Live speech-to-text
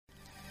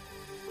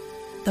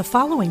The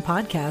following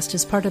podcast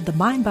is part of the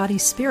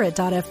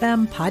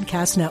MindBodySpirit.fm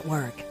podcast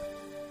network.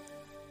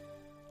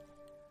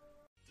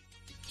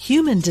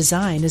 Human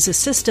design is a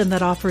system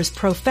that offers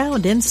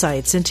profound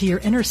insights into your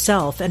inner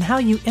self and how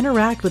you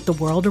interact with the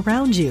world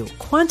around you.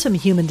 Quantum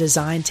human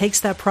design takes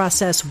that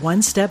process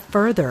one step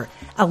further,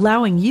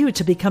 allowing you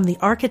to become the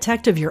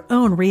architect of your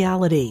own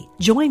reality.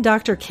 Join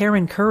Dr.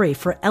 Karen Curry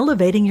for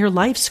Elevating Your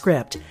Life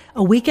Script,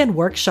 a weekend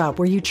workshop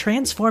where you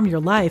transform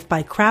your life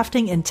by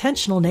crafting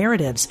intentional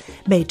narratives,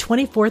 May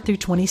 24 through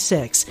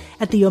 26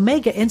 at the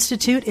Omega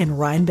Institute in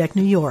Rhinebeck,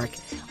 New York.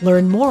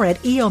 Learn more at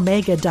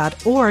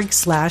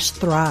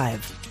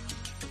eomega.org/thrive.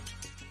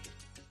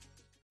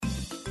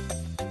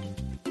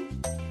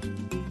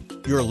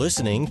 You're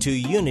listening to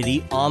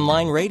Unity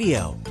Online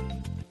Radio,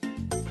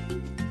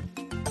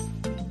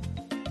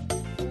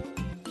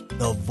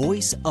 the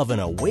voice of an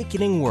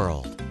awakening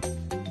world.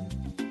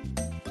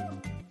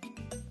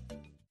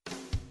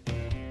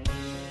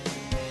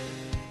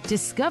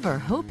 Discover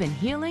hope and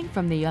healing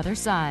from the other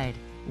side.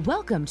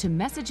 Welcome to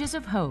Messages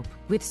of Hope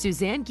with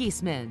Suzanne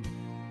Giesman.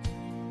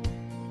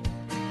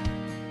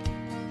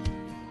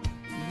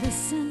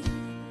 Listen,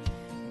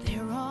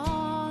 they're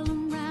all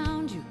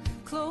around you,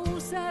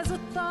 close as a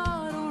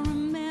thought or a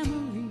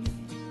memory.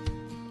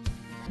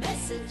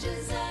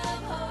 Messages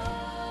of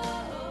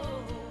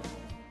Hope.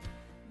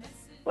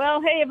 Well,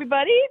 hey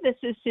everybody, this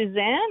is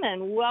Suzanne,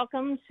 and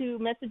welcome to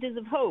Messages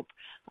of Hope.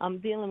 I'm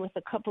dealing with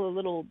a couple of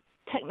little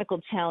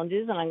technical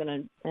challenges,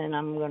 and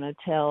I'm gonna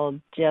tell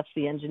Jeff,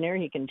 the engineer,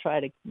 he can try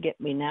to get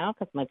me now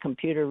because my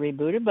computer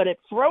rebooted, but it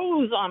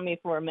froze on me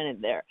for a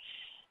minute there.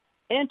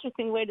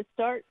 Interesting way to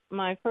start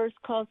my first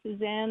call,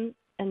 Suzanne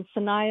and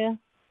Sanaya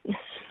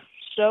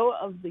show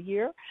of the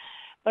year.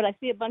 But I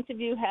see a bunch of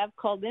you have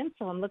called in,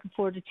 so I'm looking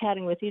forward to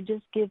chatting with you.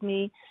 Just give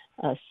me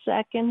a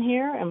second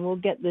here, and we'll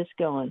get this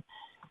going.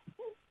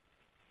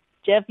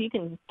 Jeff, you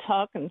can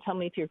talk and tell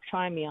me if you're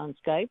trying me on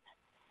Skype.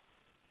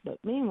 But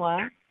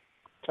meanwhile,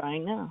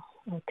 trying now.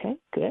 Okay,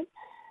 good.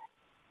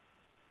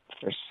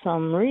 For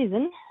some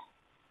reason,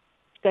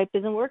 Skype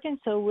isn't working,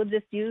 so we'll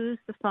just use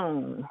the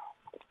phone.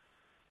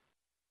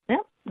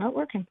 Yep, not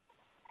working.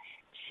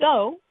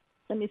 So,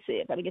 let me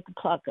see. I've got to get the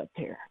clock up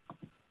here.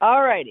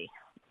 All righty.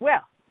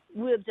 Well,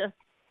 we'll just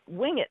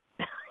wing it.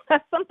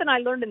 That's something I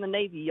learned in the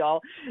Navy,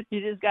 y'all.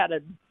 You just got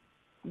to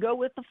go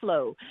with the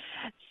flow.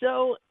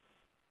 So,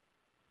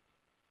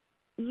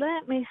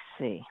 let me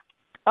see.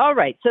 All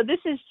right, so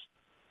this is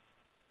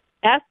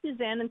Ask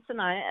Suzanne and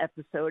Sanaya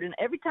episode, and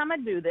every time I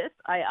do this,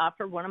 I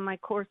offer one of my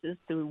courses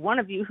to one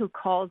of you who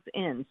calls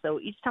in. So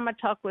each time I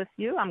talk with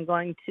you, I'm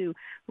going to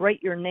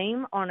write your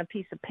name on a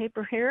piece of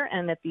paper here,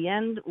 and at the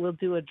end, we'll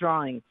do a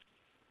drawing.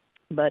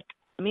 But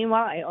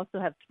meanwhile, I also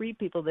have 3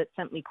 people that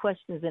sent me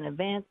questions in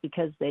advance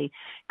because they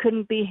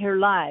couldn't be here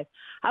live.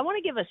 I want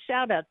to give a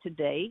shout-out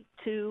today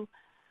to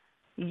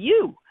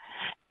you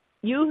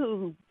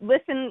who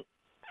listen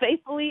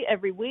faithfully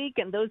every week,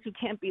 and those who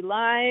can't be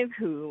live,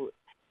 who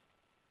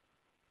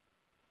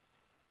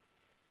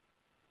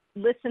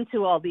listen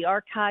to all the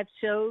archive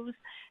shows,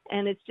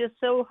 and it's just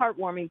so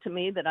heartwarming to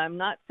me that I'm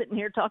not sitting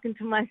here talking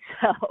to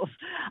myself.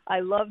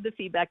 I love the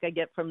feedback I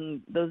get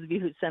from those of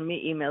you who send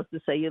me emails to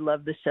say you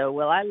love the show.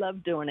 Well, I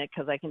love doing it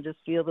because I can just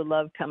feel the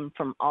love coming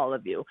from all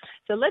of you.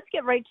 So let's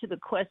get right to the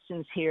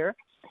questions here,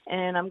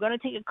 and I'm going to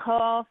take a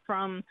call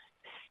from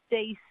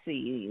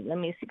Stacy. Let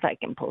me see if I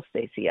can pull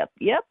Stacy up.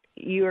 Yep,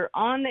 you're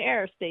on the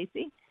air,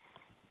 Stacy.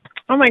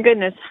 Oh, my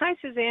goodness. Hi,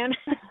 Suzanne.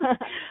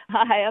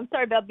 Hi. I'm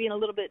sorry about being a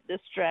little bit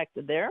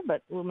distracted there,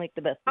 but we'll make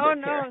the best of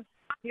it here. Oh, no.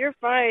 You're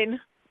fine.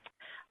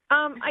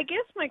 I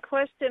guess my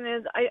question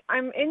is,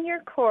 I'm in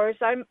your course.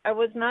 I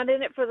was not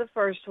in it for the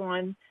first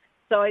one,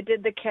 so I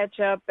did the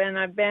catch-up, and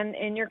I've been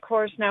in your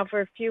course now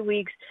for a few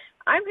weeks.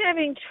 I'm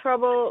having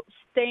trouble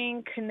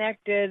staying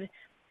connected,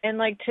 and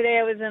like today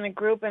I was in a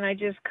group, and I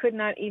just could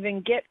not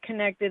even get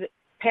connected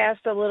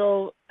past a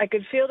little. I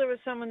could feel there was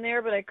someone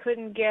there, but I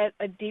couldn't get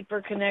a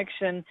deeper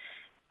connection.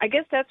 I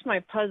guess that's my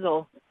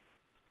puzzle.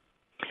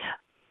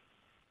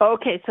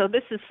 Okay, so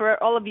this is for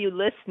all of you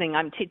listening.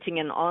 I'm teaching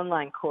an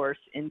online course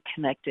in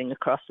connecting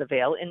across the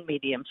veil in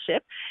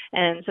mediumship.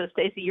 And so,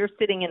 Stacey, you're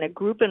sitting in a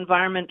group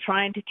environment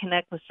trying to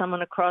connect with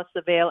someone across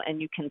the veil,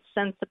 and you can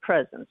sense the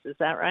presence. Is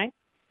that right?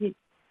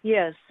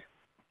 Yes.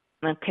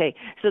 Okay,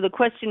 so the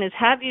question is,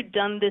 have you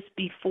done this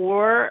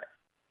before,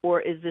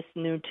 or is this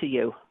new to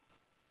you?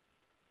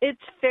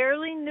 It's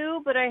fairly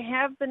new, but I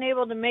have been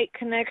able to make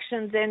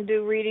connections and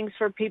do readings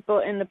for people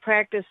in the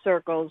practice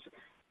circles.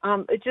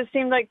 It just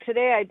seemed like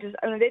today I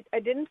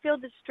didn't feel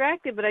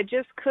distracted, but I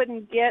just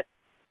couldn't get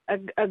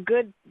a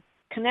good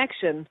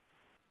connection.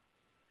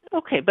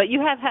 Okay, but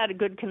you have had a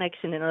good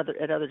connection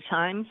at other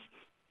times?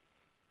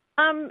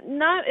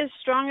 Not as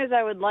strong as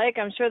I would like.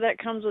 I'm sure that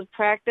comes with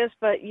practice,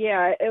 but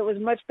yeah, it was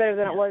much better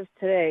than it was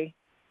today.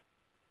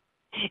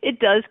 It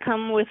does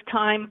come with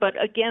time, but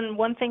again,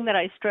 one thing that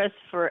I stress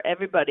for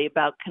everybody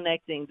about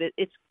connecting, that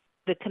it's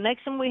the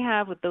connection we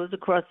have with those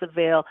across the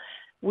veil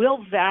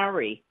will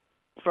vary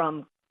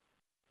from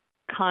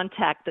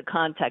contact to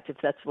contact, if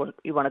that's what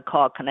you want to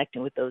call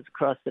connecting with those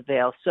across the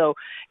veil. So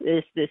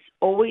there's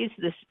always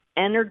this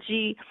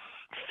energy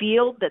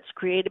field that's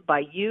created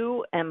by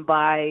you and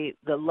by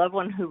the loved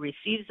one who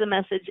receives the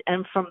message,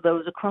 and from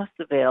those across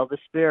the veil, the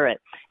spirit.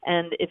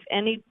 And if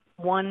any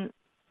one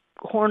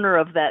corner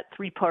of that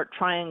three-part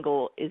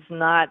triangle is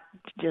not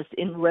just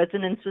in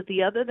resonance with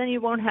the other, then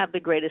you won't have the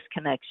greatest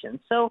connection.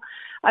 So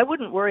I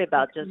wouldn't worry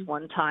about just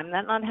one time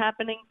that not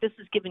happening. This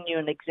is giving you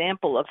an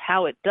example of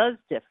how it does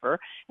differ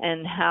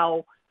and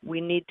how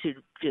we need to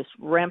just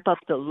ramp up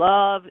the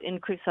love,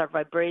 increase our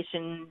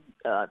vibration,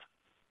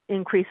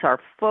 increase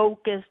our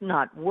focus,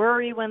 not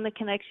worry when the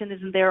connection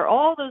isn't there.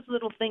 All those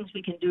little things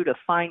we can do to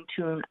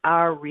fine-tune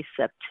our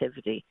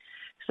receptivity.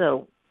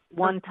 So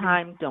one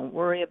time, don't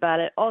worry about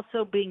it.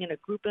 Also, being in a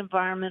group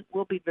environment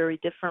will be very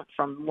different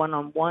from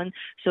one-on-one.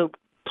 So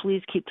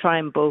please keep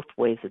trying both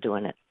ways of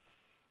doing it.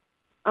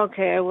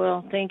 Okay, I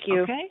will. Thank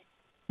you. Okay.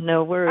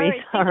 No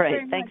worries. All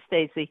right. Thanks,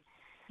 Stacy.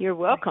 You're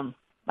welcome.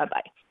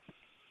 Bye-bye.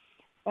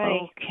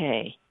 Bye.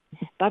 Okay.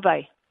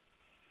 Bye-bye.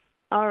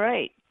 All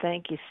right.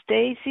 Thank you,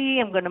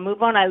 Stacy. I'm going to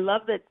move on. I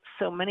love that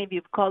so many of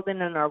you have called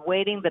in and are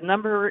waiting. The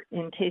number,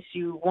 in case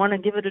you want to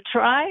give it a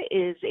try,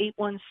 is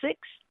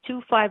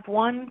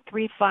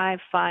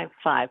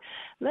 816-251-3555.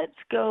 Let's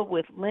go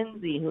with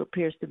Lindsay, who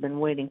appears to have been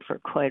waiting for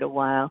quite a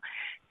while.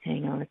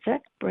 Hang on a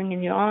sec.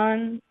 Bringing you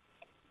on.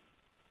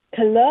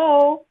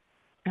 Hello.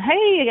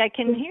 Hey, I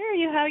can hear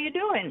you. How you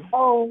doing?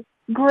 Oh,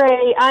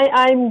 great.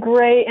 I'm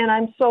great, and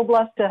I'm so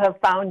blessed to have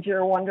found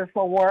your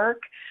wonderful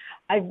work.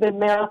 I've been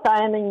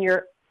marathoning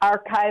your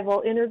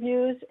archival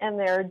interviews, and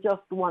they're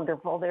just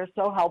wonderful. They're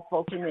so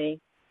helpful to me.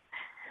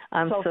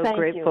 I'm so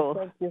grateful.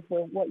 Thank you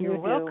for what you do. You're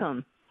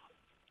welcome.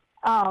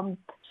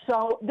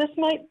 So this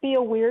might be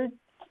a weird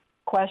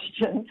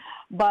question,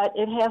 but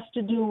it has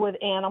to do with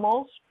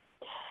animals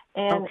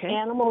and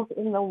animals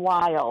in the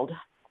wild.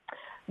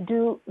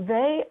 Do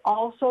they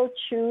also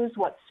choose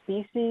what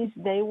species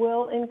they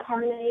will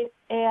incarnate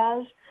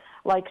as?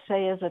 Like,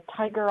 say, as a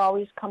tiger,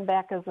 always come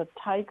back as a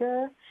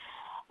tiger?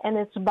 And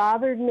it's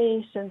bothered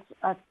me since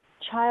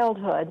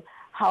childhood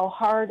how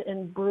hard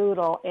and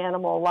brutal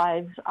animal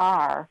lives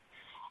are.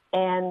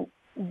 And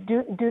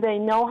do they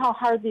know how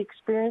hard the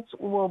experience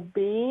will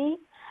be?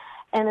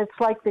 And it's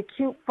like the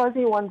cute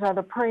fuzzy ones are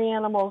the prey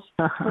animals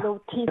for the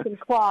teeth and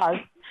claws.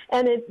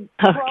 And it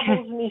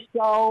troubles me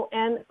so,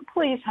 and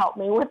please help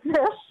me with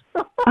this.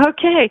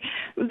 Okay.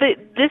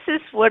 This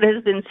is what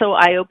has been so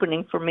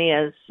eye-opening for me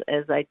as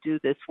I do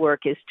this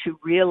work, is to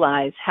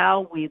realize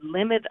how we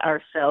limit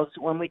ourselves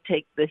when we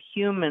take the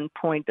human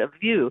point of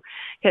view.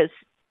 Because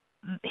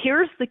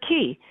here's the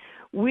key.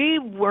 We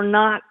were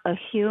not a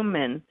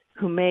human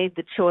who made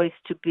the choice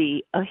to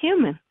be a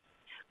human.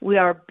 We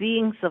are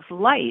beings of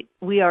light.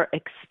 We are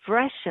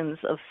expressions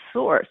of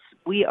source.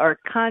 We are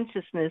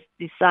consciousness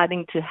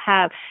deciding to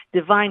have,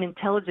 divine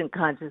intelligent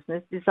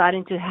consciousness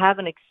deciding to have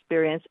an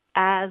experience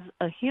as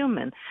a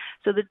human.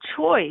 So the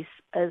choice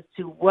as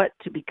to what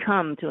to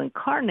become, to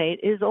incarnate,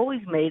 is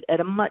always made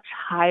at a much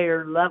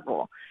higher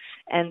level.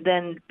 And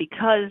then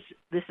because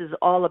this is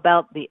all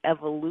about the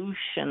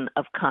evolution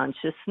of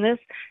consciousness,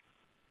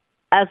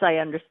 as I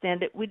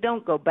understand it, we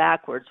don't go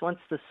backwards. Once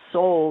the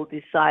soul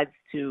decides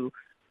to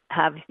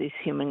have these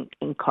human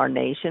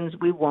incarnations,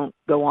 we won't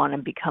go on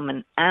and become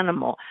an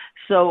animal.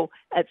 So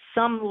at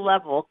some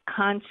level,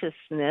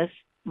 consciousness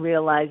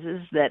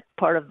realizes that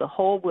part of the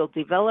whole will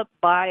develop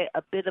by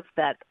a bit of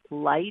that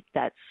light,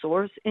 that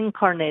source,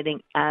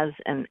 incarnating as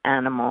an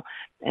animal,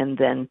 and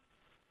then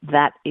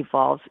that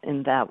evolves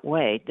in that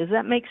way. Does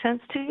that make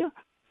sense to you?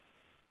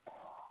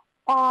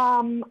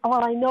 Well,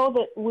 I know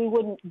that we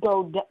wouldn't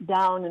go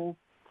down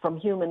from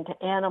human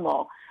to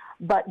animal,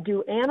 but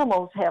do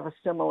animals have a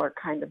similar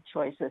kind of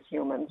choice as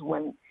humans?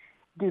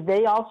 Do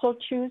they also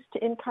choose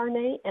to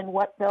incarnate, and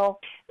what they'll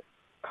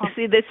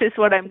See, this is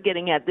what I'm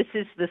getting at. This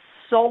is the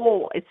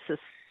soul. It's the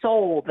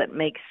soul that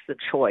makes the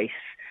choice.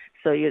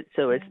 Does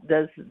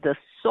the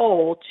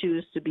soul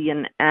choose to be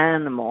an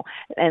animal?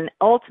 And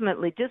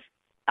ultimately,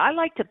 I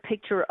like to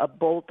picture a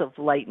bolt of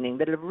lightning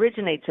that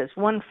originates as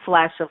one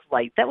flash of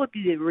light. That would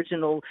be the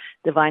original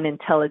divine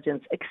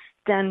intelligence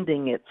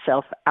extending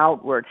itself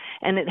outward.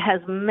 And it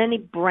has many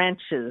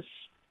branches.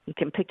 You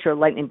can picture a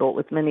lightning bolt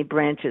with many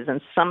branches.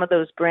 And some of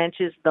those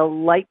branches, the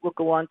light will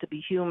go on to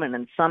be human,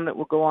 and some it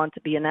will go on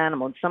to be an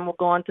animal, and some will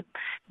go on to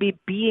be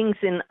beings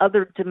in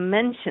other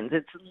dimensions.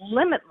 It's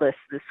limitless,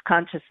 this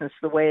consciousness,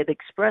 the way it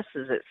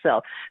expresses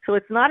itself. So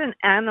it's not an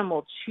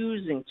animal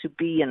choosing to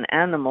be an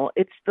animal.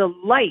 It's the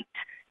light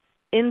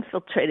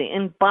infiltrating,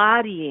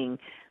 embodying,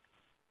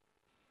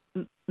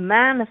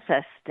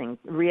 manifesting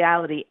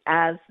reality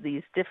as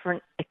these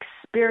different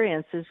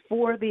experiences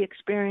for the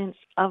experience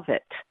of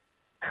it.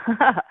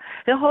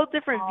 A whole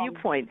different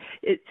viewpoint.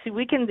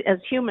 We can, as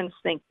humans,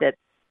 think that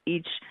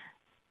each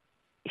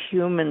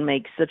human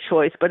makes the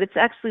choice, but it's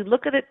actually,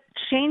 look at it,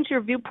 change your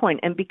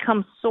viewpoint and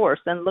become source,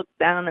 and look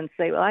down and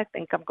say, well, I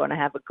think I'm going to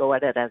have a go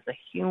at it as a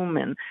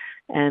human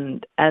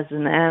and as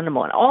an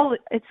animal. And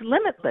it's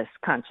limitless,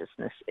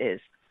 consciousness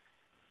is.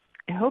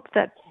 I hope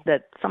that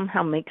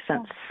somehow makes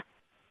sense.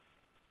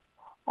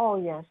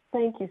 Oh, yes.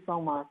 Thank you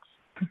so much.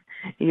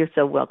 You're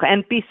so welcome.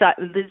 And besides,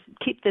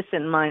 keep this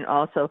in mind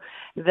also,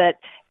 that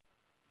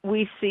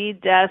we see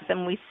death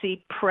and we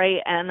see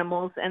prey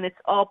animals, and it's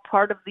all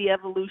part of the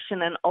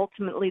evolution, and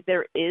ultimately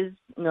there is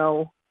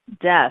no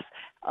death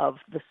of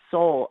the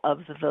soul, of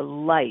the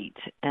light.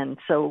 And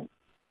so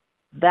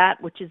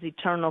that which is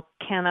eternal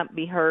cannot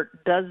be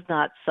hurt, does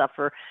not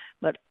suffer,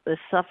 but the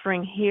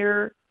suffering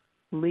here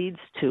leads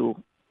to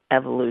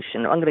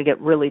evolution. I'm going to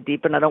get really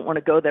deep, and I don't want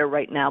to go there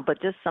right now,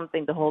 but just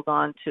something to hold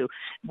on to.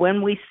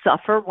 When we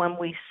suffer, when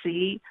we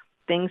see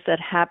things that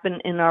happen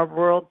in our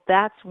world,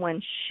 that's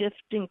when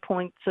shifting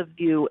points of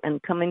view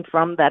and coming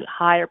from that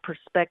higher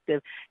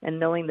perspective and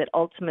knowing that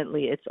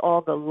ultimately it's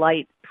all the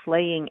light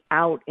playing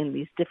out in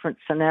these different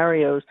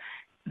scenarios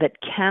that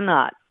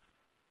cannot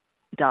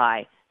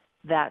die.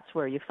 That's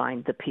where you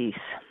find the peace.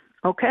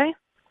 Okay?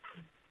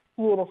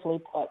 Beautifully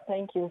put.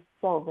 Thank you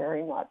so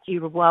very much.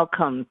 You're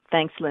welcome.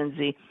 Thanks,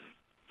 Lindsay.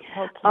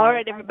 Okay. All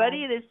right,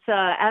 everybody. It is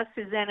Ask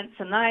Suzanne and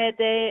Sanaya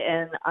Day,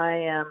 and I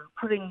am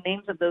putting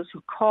names of those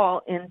who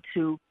call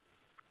into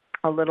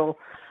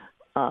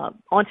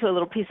onto a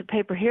little piece of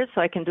paper here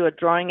so I can do a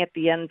drawing at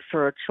the end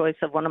for a choice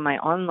of one of my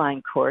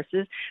online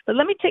courses. But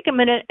let me take a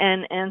minute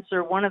and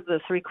answer one of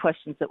the 3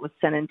 questions that was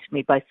sent in to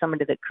me by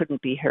somebody that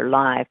couldn't be here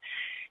live.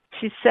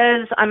 She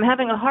says, I'm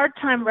having a hard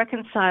time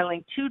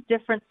reconciling 2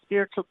 different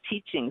spiritual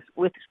teachings,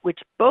 which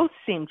both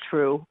seem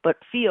true but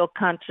feel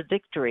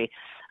contradictory.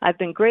 I've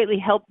been greatly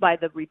helped by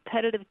the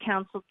repetitive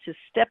counsel to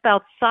step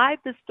outside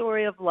the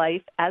story of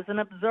life as an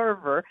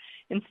observer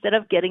instead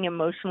of getting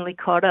emotionally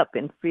caught up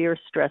in fear,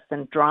 stress,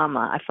 and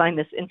drama. I find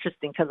this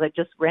interesting because I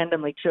just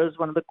randomly chose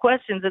one of the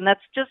questions, and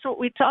that's just what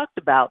we talked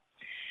about.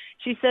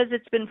 She says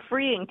it's been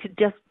freeing to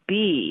just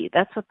be.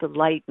 That's what the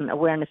light and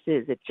awareness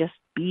is. It's just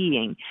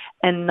being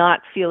and not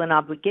feel an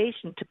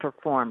obligation to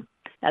perform.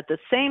 At the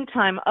same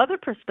time, other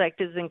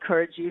perspectives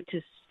encourage you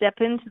to step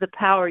into the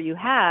power you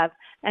have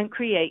and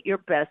create your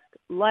best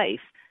life,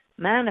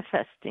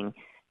 manifesting.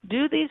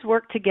 Do these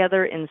work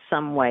together in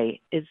some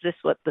way? Is this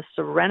what the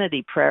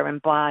Serenity Prayer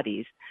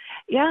embodies?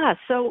 Yeah,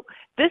 so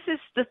this is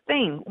the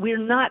thing. We're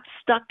not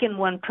stuck in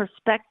one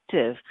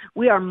perspective.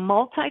 We are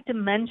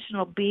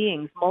multidimensional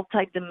beings,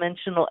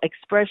 multidimensional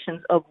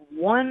expressions of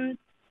one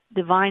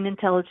divine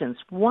intelligence,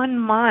 one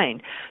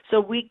mind.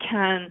 So we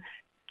can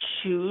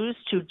choose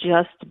to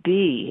just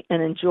be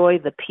and enjoy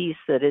the peace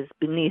that is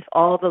beneath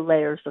all the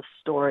layers of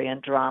story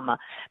and drama.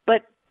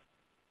 But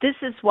this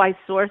is why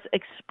Source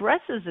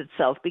expresses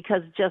itself,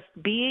 because just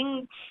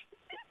being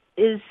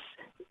is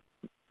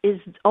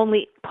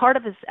only part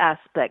of its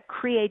aspect.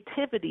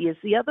 Creativity is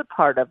the other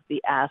part of the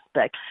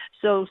aspect.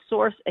 So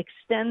Source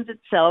extends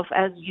itself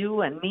as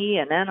you and me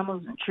and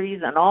animals and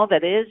trees and all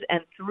that is,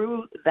 and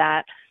through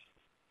that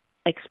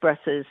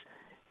expresses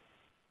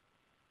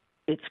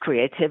its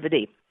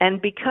creativity. And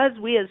because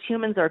we as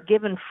humans are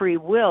given free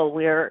will,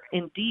 we are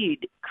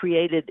indeed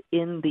created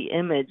in the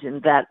image,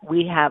 and that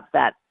we have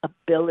that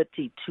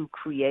ability to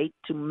create,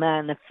 to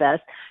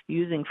manifest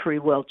using free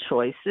will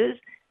choices.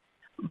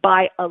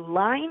 By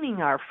aligning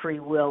our free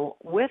will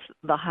with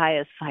the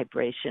highest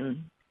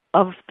vibration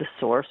of the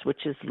source,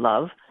 which is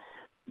love,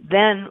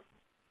 then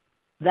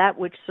that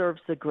which serves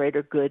the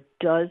greater good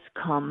does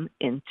come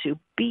into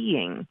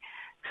being.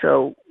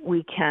 So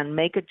we can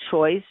make a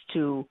choice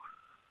to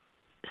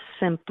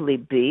simply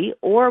be,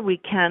 or we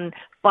can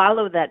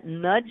follow that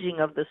nudging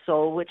of the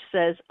soul which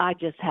says, I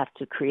just have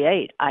to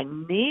create. I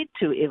need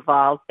to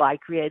evolve by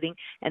creating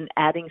and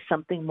adding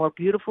something more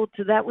beautiful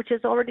to that which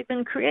has already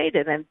been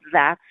created. And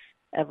that's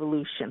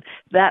evolution.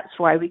 That's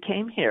why we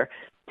came here,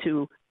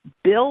 to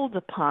build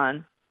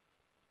upon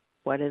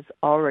what is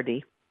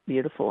already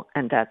beautiful,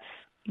 and that's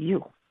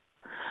you.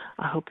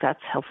 I hope that's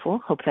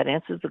helpful. Hope that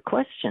answers the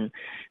question.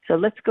 So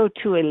let's go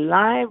to a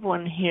live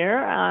one here.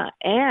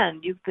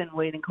 And you've been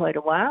waiting quite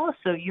a while,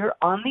 so you're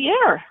on the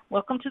air.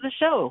 Welcome to the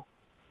show.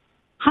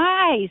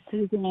 Hi,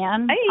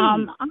 Suzanne.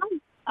 Hey.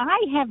 I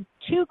have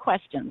 2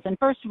 questions. And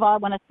first of all, I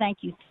want to thank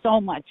you so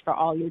much for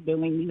all you're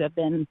doing. You have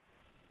been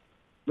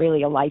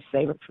really a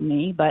lifesaver for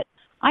me. But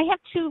I have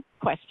 2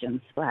 questions.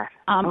 Okay.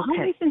 I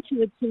listened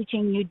to a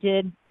teaching you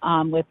did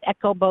with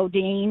Echo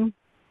Bodine.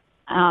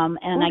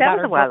 And I got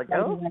her a while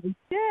ago.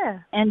 Yeah.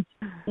 And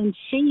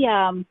she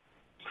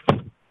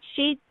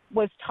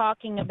was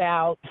talking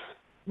about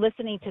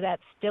listening to that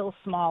still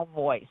small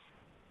voice,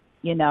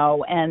 you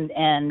know, and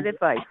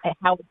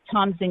how it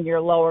comes in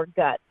your lower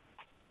gut.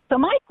 So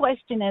my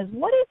question is,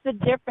 what is the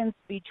difference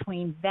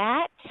between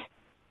that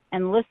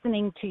and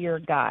listening to your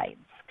guides?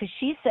 Because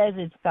she says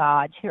it's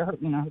God. Her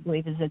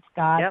belief is it's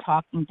God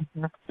talking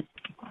to her.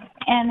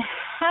 And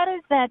how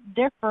does that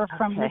differ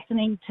from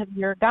listening to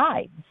your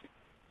guides?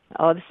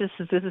 Oh, this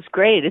is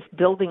great. It's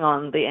building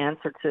on the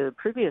answer to the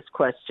previous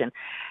question.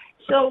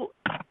 So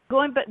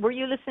going back, were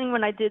you listening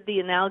when I did the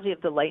analogy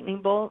of the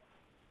lightning bolt?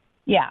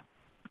 Yeah.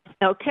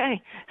 Okay.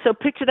 So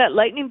picture that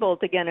lightning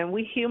bolt again, and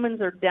we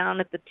humans are down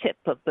at the tip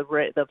of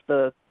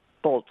the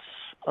bolt's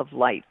of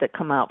light that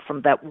come out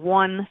from that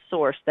one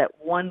source, that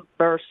one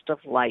burst of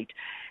light.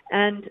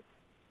 And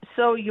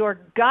so your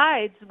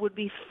guides would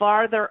be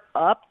farther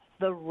up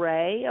the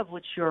ray of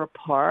which you're a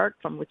part,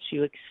 from which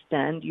you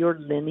extend your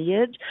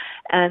lineage,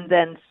 and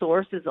then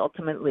source is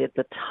ultimately at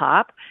the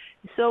top.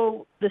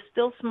 So the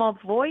still small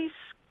voice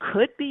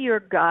could be your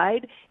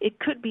guide. It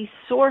could be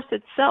source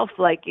itself,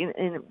 like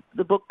in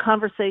the book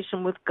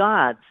Conversation with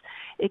Gods.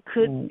 It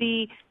could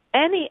be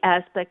any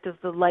aspect of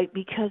the light,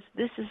 because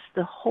this is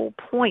the whole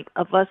point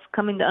of us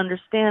coming to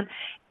understand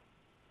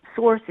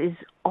source is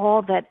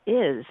all that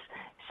is.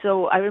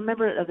 So I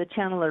remember the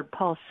channeler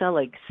Paul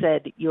Selig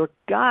said, your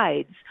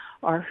guides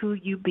are who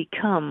you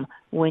become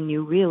when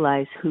you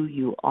realize who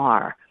you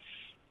are.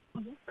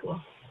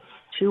 Cool.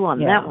 Chew on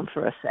that one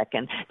for a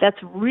second. That's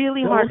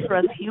really hard for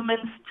us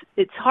humans.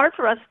 It's hard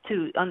for us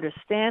to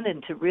understand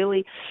and to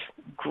really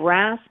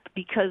grasp,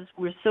 because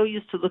we're so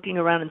used to looking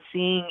around and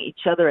seeing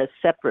each other as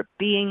separate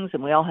beings,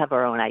 and we all have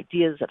our own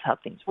ideas of how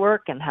things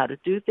work and how to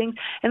do things.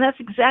 And that's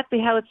exactly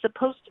how it's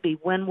supposed to be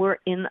when we're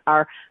in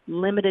our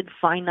limited,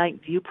 finite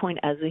viewpoint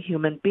as a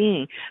human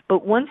being.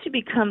 But once you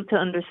become to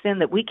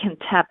understand that we can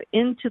tap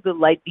into the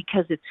light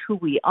because it's who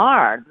we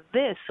are,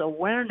 this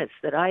awareness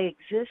that I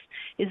exist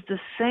is the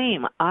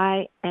same.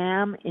 I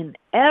am in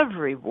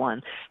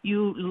everyone.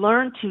 You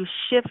learn to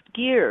shift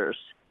gears,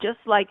 just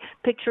like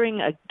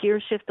picturing a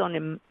gear shift on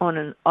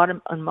an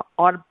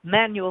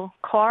manual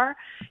car.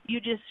 You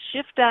just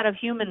shift out of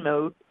human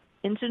mode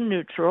into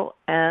neutral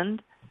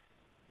and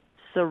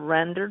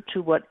surrender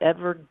to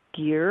whatever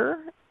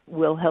gear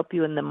will help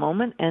you in the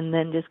moment, and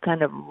then just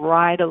kind of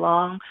ride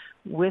along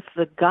with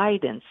the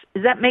guidance.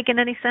 Is that making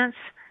any sense?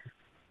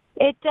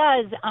 It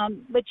does.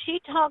 But she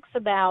talks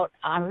about,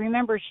 I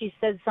remember she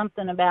said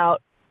something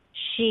about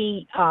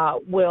she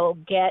will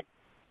get,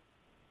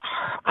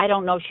 I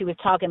don't know if she was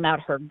talking about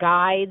her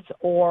guides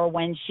or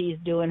when she's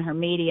doing her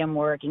medium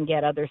work and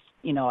get other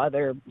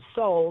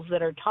souls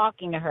that are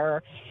talking to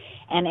her.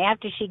 And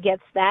after she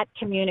gets that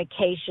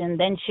communication,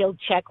 then she'll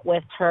check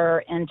with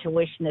her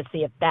intuition to see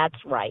if that's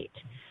right.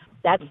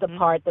 That's the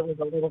part that was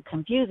a little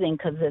confusing,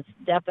 because it's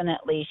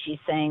definitely, she's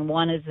saying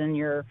one is in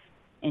your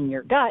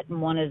gut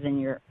and one is in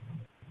your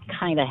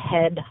kind of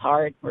head,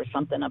 heart, or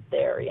something up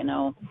there,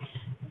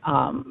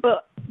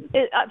 But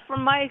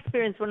from my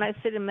experience, when I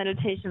sit in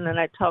meditation and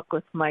I talk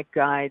with my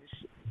guides,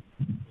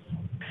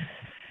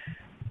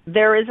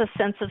 there is a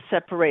sense of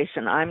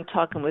separation. I'm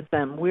talking with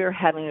them. We're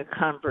having a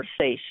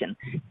conversation.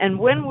 And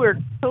when we're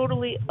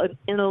totally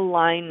in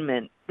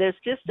alignment, there's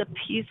just a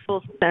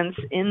peaceful sense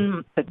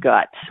in the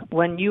gut.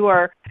 When you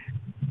are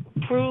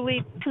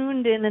truly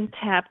tuned in and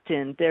tapped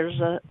in, there's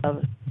a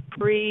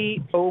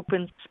free,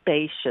 open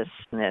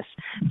spaciousness.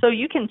 So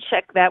you can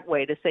check that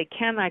way to say,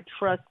 can I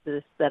trust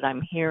this that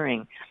I'm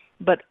hearing?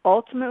 But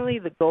ultimately,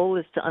 the goal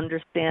is to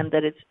understand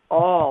that it's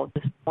all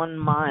just one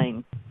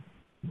mind.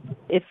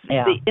 If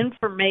the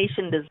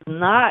information is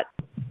not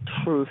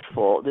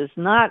truthful, does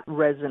not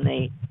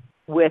resonate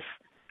with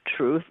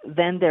truth,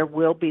 then there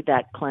will be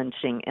that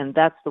clenching. And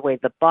that's the way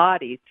the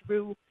body,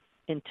 through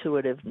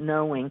intuitive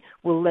knowing,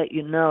 will let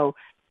you know,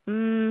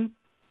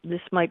 this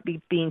might be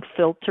being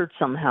filtered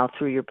somehow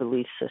through your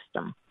belief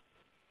system.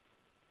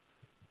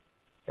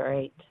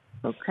 Great.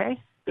 Okay.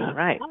 All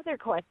right. Another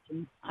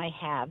question I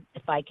have,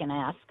 if I can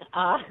ask,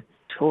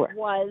 sure,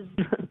 was,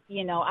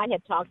 I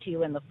had talked to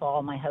you in the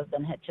fall. My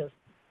husband had just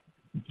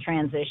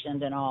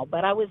transitioned and all,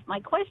 but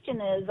my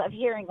question is, I'm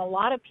hearing a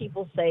lot of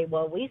people say,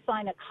 well, we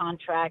sign a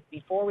contract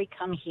before we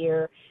come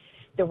here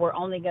that we're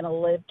only going to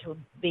live to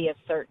be a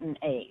certain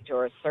age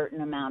or a certain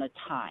amount of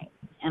time.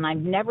 And I've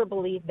never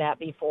believed that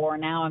before.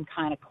 Now I'm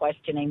kind of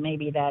questioning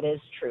maybe that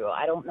is true.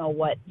 I don't know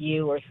what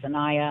you or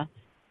Sanaya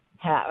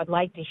I'd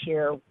like to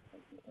hear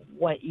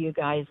what you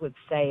guys would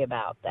say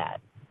about that.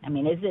 I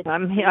mean, is it?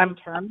 I'm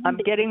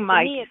getting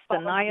my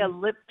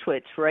Sanaya lip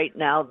twitch right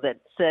now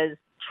that says,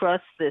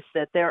 trust this,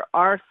 that there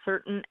are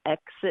certain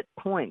exit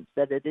points,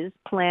 that it is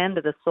planned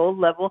at a soul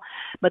level,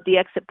 but the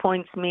exit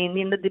points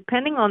mean,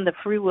 depending on the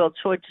free will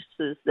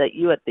choices that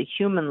you at the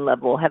human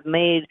level have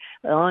made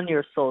on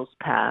your soul's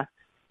path,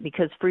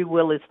 because free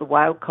will is the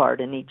wild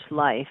card in each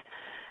life,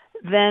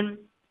 then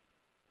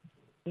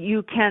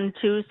you can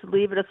choose to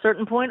leave at a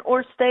certain point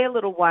or stay a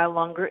little while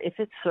longer if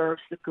it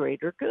serves the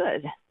greater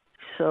good.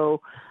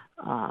 So,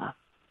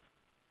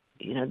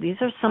 these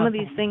are some of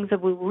these things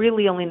that we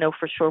really only know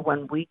for sure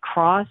when we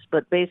cross,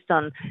 but based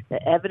on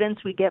the evidence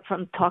we get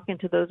from talking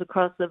to those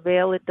across the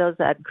veil, it does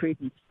add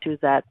credence to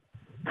that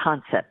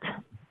concept.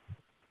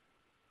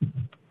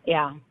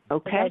 Yeah.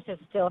 Okay. I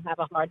just still have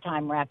a hard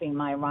time wrapping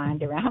my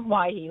mind around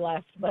why he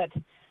left, but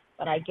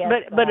I guess.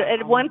 But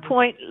at one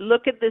point,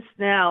 look at this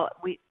now.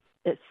 We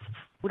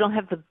don't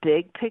have the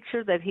big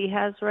picture that he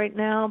has right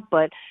now,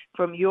 but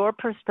from your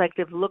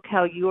perspective, look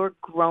how you're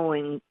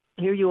growing.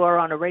 Here you are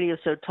on a radio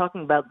show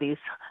talking about these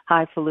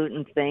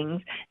highfalutin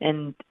things,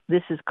 and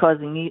this is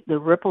causing the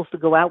ripples to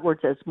go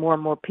outwards as more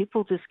and more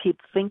people just keep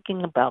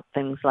thinking about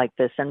things like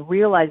this and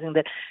realizing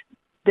that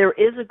there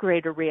is a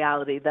greater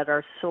reality, that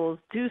our souls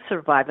do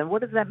survive. And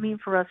what does that mean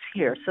for us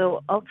here?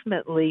 So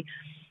ultimately,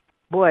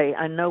 boy,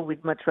 I know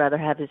we'd much rather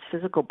have his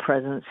physical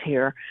presence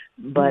here,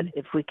 but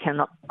if we can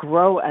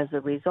grow as a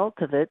result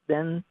of it,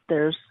 then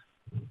there's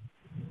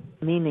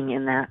meaning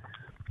in that.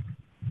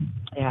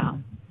 Yeah.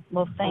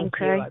 Well, thank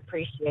you. I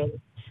appreciate it.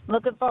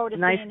 Looking forward to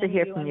seeing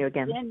hear from you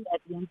again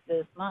at the end of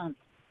this month.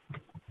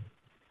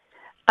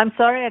 I'm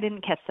sorry, I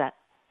didn't catch that.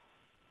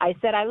 I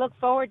said I look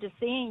forward to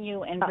seeing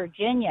you in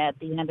Virginia at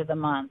the end of the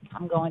month.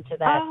 I'm going to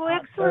that. Oh,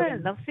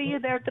 excellent. I'll see you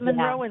there at the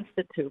Monroe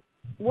Institute.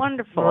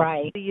 Wonderful.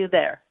 Right. I'll see you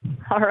there.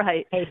 All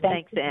right. Hey,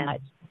 thanks Ann.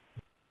 much.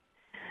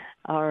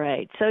 All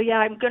right. So,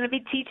 I'm going to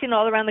be teaching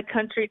all around the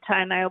country.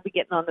 Ty and I will be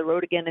getting on the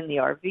road again in the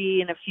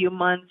RV in a few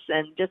months.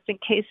 And just in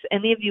case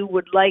any of you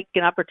would like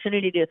an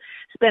opportunity to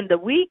spend the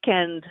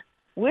weekend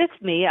with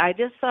me, I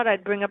just thought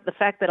I'd bring up the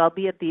fact that I'll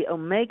be at the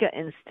Omega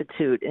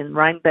Institute in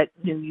Rhinebeck,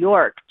 New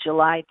York,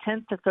 July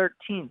 10th to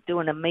 13th,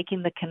 doing a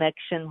Making the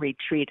Connection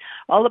retreat,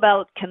 all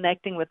about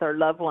connecting with our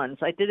loved ones.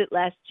 I did it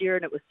last year,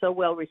 and it was so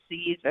well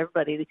received.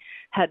 Everybody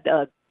had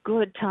a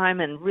good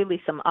time and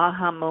really some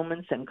aha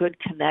moments and good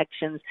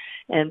connections.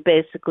 And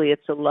basically,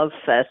 it's a love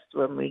fest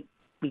when we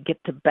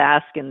get to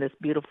bask in this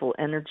beautiful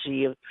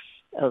energy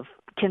of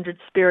kindred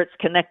spirits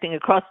connecting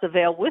across the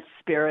veil with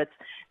spirits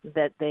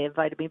that they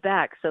invited me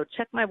back. So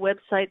check my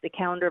website, the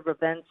calendar of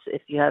events,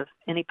 if you have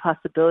any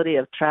possibility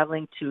of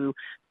traveling to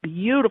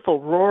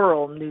beautiful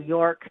rural New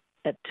York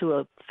to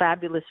a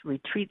fabulous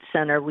retreat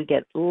center. We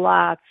get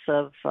lots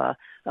of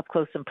up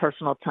close and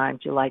personal time,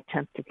 July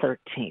 10th to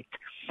 13th.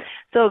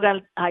 So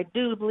I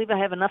do believe I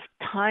have enough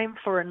time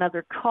for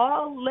another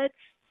call. Let's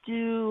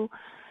do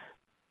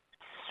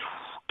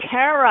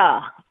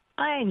Kara.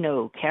 I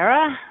know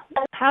Kara.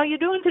 How are you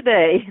doing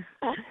today?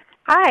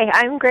 Hi,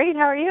 I'm great.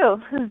 How are you?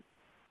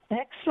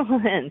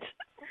 Excellent.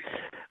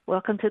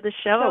 Welcome to the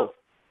show.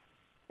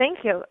 Thank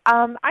you.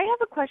 I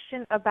have a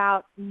question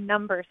about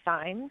number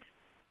signs.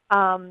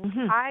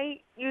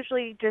 I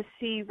usually just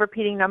see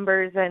repeating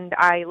numbers and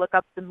I look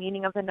up the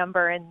meaning of the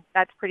number, and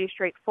that's pretty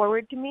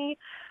straightforward to me.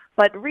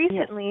 But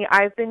recently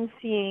I've been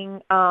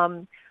seeing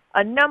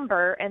a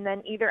number, and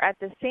then either at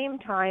the same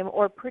time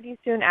or pretty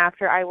soon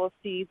after I will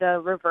see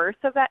the reverse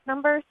of that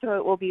number. So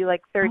it will be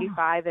like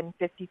 35 and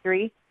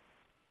 53.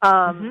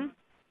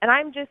 And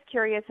I'm just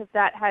curious if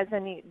that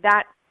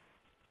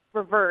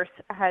reverse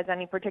has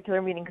any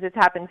particular meaning, because it's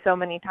happened so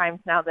many times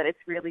now that it's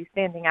really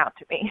standing out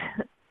to me.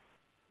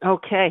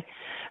 Okay.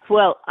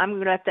 Well, I'm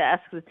going to have to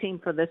ask the team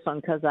for this one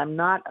because I'm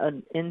not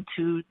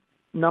into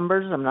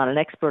numbers. I'm not an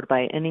expert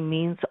by any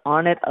means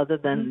on it other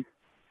than,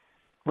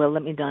 well,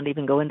 let me not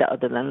even go into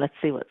other than. Let's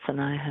see what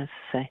Sanaya has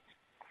to say.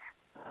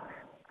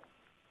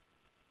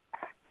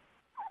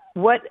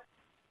 What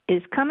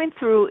is coming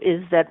through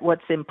is that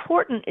what's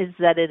important is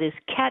that it is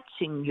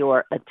catching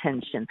your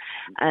attention,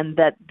 and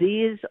that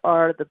these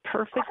are the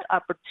perfect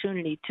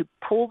opportunity to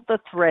pull the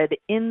thread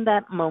in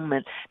that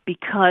moment,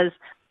 because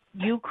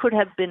you could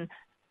have been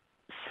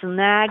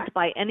snagged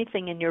by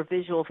anything in your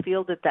visual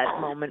field at that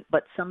moment,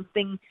 but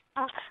something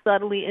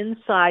subtly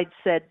inside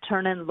said,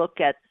 turn and look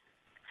at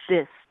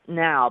this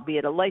now, be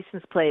it a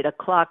license plate, a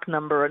clock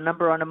number, a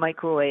number on a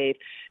microwave.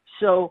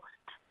 So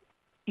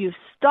you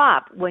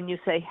stop when you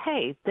say,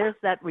 hey, there's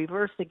that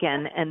reverse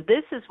again. And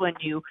this is when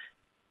you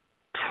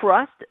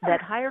trust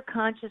that higher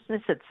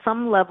consciousness at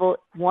some level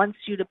wants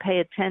you to pay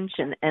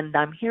attention. And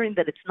I'm hearing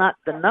that it's not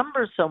the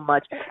number so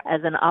much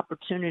as an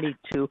opportunity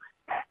to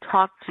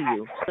talk to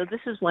you. So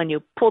this is when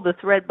you pull the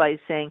thread by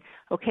saying,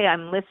 okay,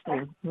 I'm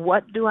listening.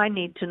 What do I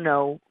need to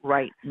know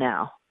right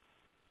now?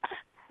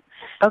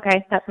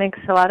 Okay, that makes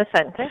a lot of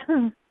sense.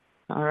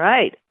 All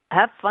right.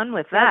 Have fun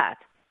with that.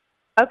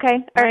 Okay.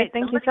 All right.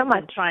 Thank you so much.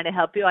 I'm trying to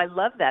help you. I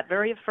love that.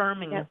 Very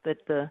affirming that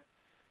the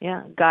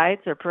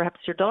guides or perhaps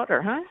your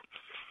daughter, huh?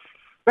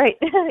 Right.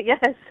 Yes.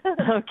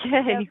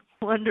 Okay. Yep.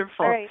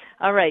 Wonderful.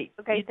 All right.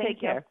 Okay. You take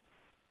care.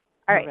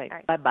 All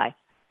right. Bye-bye.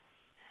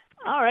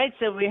 All right,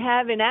 so we're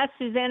having Ask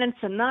Suzanne and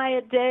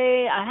Sanaya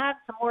Day. I have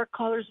some more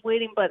callers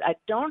waiting, but I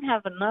don't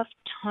have enough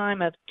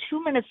time. I have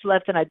 2 minutes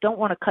left, and I don't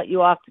want to cut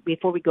you off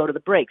before we go to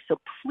the break. So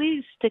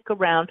please stick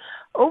around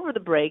over the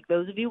break,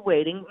 those of you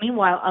waiting.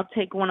 Meanwhile, I'll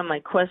take one of my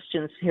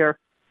questions here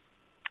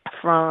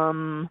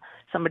from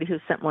somebody who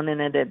sent one in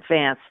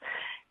advance.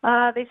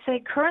 They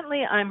say,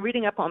 currently I'm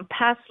reading up on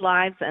past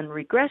lives and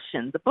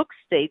regression. The book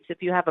states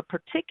if you have a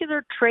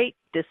particular trait,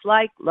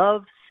 dislike,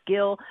 love,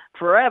 skill,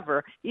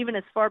 forever, even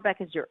as far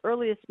back as your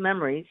earliest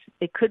memories,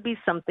 it could be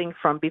something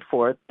from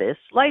before this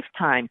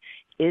lifetime.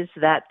 Is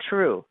that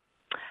true?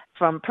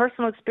 From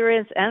personal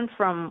experience and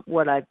from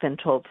what I've been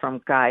told from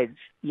guides,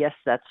 yes,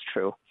 that's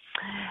true.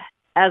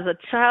 As a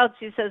child,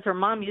 she says her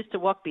mom used to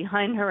walk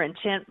behind her and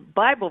chant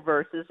Bible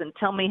verses and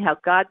tell me how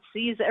God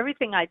sees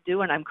everything I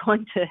do and I'm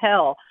going to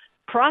hell.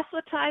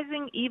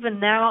 Proselytizing, even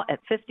now at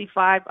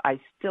 55, I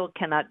still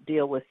cannot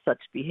deal with such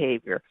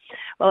behavior.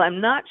 Well,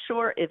 I'm not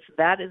sure if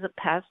that is a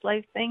past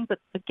life thing, but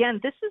again,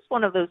 this is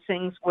one of those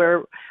things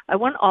where I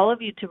want all of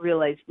you to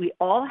realize we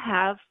all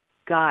have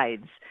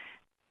guides.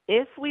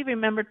 If we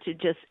remember to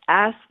just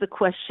ask the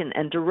question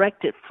and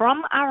direct it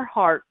from our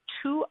heart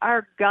to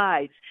our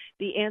guides,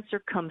 the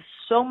answer comes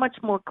so much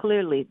more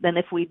clearly than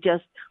if we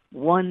just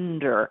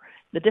wonder.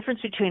 The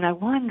difference between I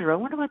wonder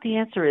what the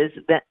answer is,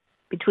 that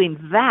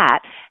between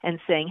that and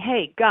saying,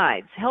 hey,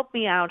 guides, help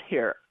me out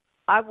here.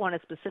 I want a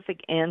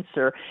specific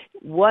answer.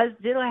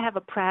 Did I have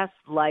a past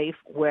life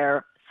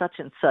where such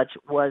and such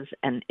was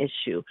an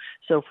issue?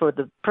 So for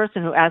the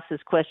person who asked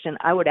this question,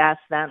 I would ask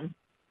them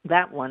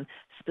that one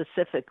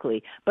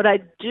specifically. But I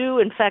do,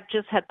 in fact,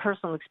 just had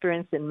personal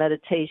experience in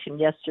meditation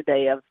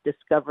yesterday of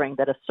discovering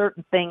that a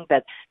certain thing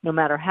that no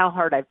matter how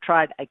hard I've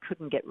tried, I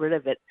couldn't get rid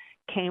of it,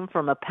 came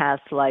from a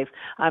past life.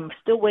 I'm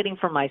still waiting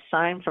for my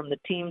sign from the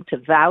team to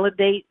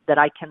validate that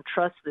I can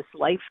trust this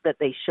life that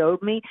they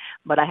showed me,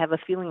 but I have a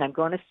feeling I'm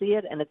going to see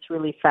it, and it's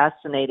really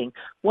fascinating.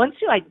 Once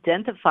you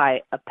identify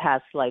a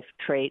past life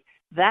trait,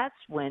 that's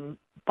when,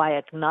 by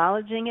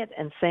acknowledging it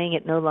and saying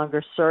it no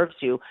longer serves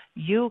you,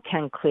 you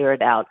can clear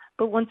it out.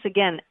 But once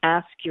again,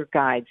 ask your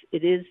guides.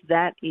 It is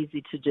that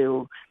easy to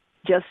do.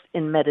 Just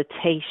in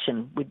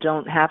meditation, we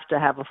don't have to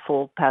have a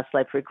full past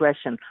life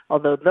regression,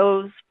 although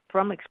those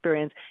from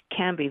experience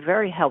can be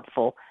very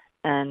helpful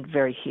and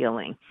very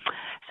healing.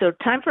 So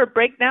time for a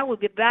break now. We'll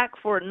get back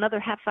for another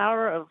half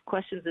hour of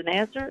questions and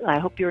answers. I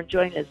hope you're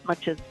enjoying as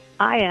much as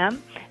I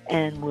am,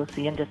 and we'll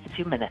see you in just a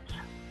few minutes.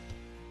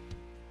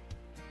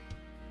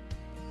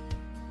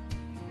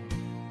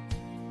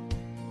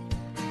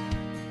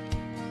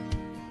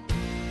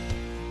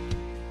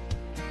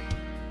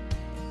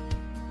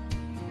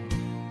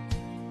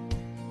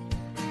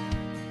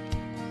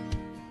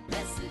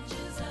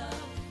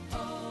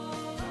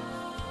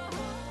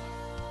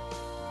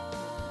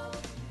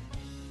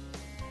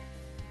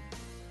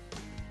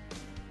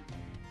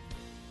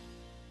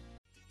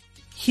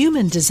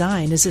 Human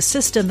design is a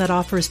system that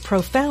offers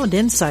profound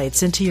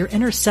insights into your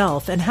inner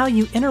self and how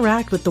you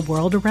interact with the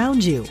world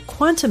around you.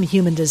 Quantum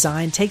human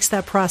design takes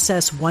that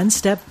process one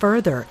step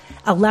further,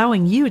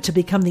 allowing you to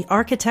become the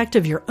architect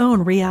of your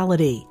own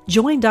reality.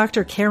 Join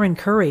Dr. Karen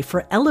Curry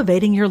for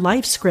Elevating Your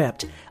Life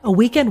Script, a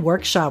weekend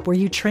workshop where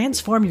you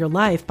transform your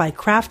life by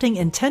crafting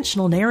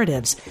intentional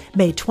narratives,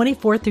 May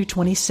 24th through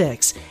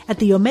 26 at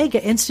the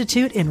Omega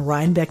Institute in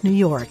Rhinebeck, New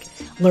York.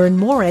 Learn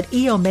more at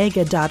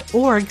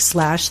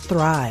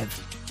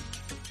eomega.org/thrive.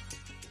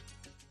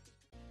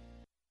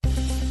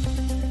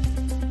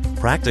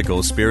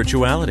 Practical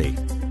spirituality.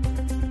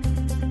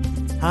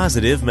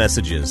 Positive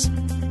messages.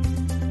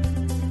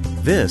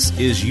 This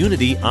is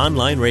Unity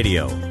Online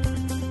Radio,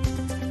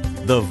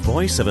 the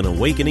voice of an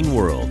awakening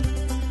world.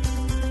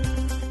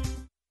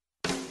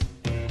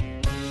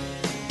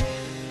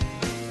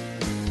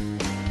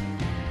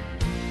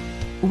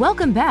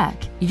 Welcome back.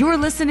 You're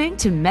listening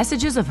to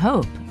Messages of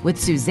Hope with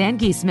Suzanne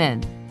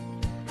Giesman.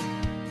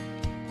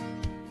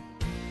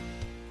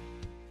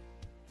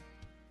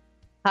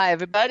 Hi,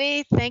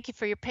 everybody. Thank you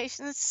for your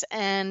patience.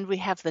 And we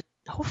have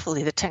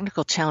hopefully the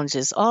technical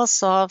challenges all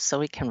solved so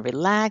we can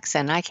relax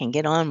and I can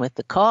get on with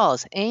the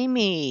calls.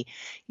 Amy,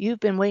 you've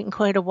been waiting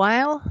quite a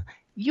while.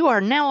 You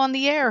are now on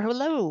the air.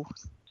 Hello.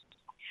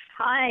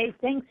 Hi.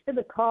 Thanks for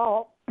the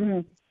call.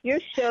 Your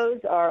shows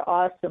are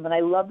awesome, and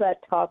I love that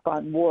talk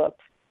on wolves.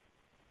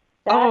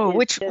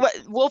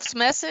 Wolf's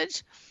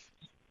Message?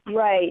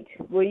 Right,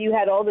 where you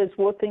had all those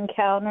wolf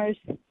encounters.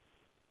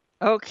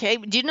 Okay.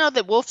 Do you know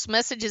that Wolf's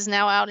Message is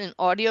now out in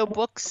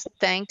audiobooks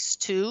thanks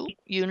to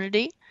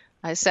Unity?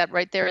 I sat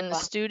right there in the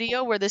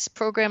studio where this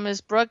program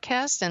is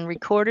broadcast and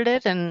recorded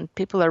it, and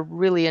people are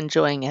really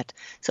enjoying it.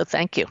 So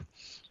thank you.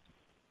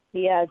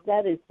 Yeah,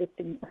 that is just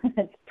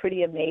it's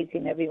pretty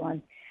amazing,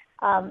 everyone.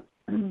 How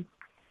do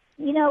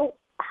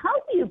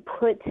you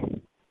put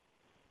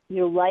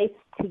your life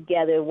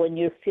together when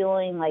you're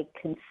feeling like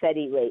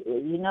confetti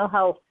lately? You know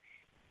how,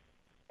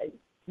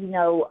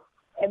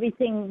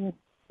 everything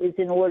is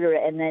in order,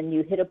 and then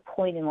you hit a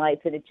point in life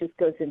and it just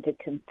goes into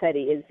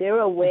confetti. Is there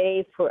a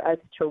way for us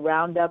to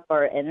round up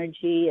our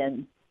energy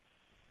and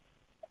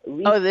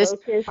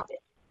refocus?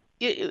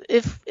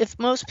 If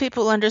most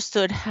people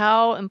understood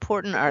how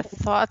important our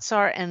thoughts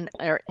are and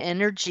our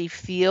energy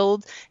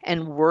field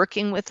and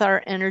working with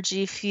our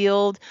energy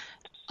field,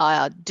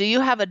 do you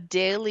have a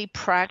daily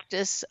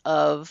practice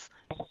of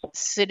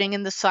sitting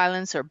in the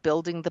silence or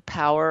building the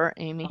power,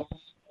 Amy?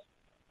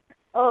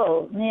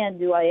 Oh, man,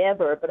 do I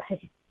ever. But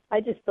I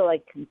just feel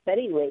like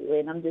confetti lately,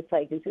 and I'm just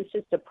like, is this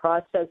just a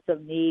process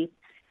of me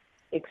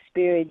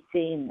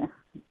experiencing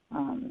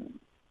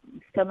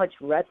so much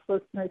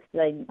restlessness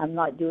that I'm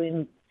not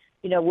doing,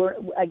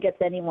 I guess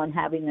anyone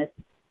having this,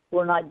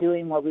 we're not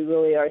doing what we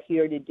really are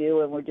here to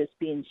do, and we're just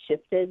being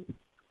shifted.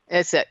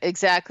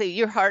 Exactly.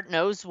 Your heart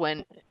knows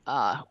when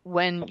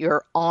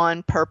you're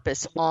on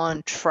purpose,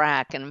 on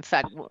track. And in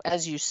fact,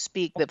 as you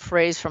speak, the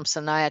phrase from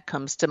Sanaya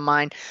comes to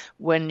mind: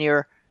 when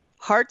your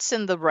heart's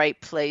in the right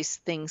place,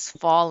 things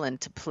fall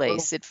into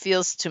place. It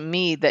feels to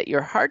me that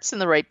your heart's in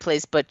the right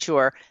place, but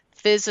your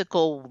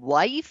physical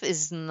life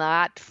is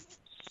not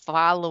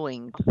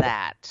following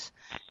that.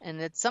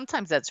 And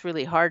sometimes that's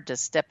really hard to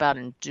step out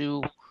and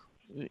do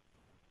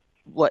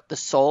what the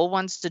soul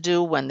wants to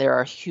do when there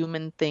are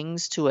human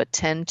things to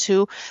attend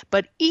to.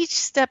 But each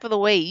step of the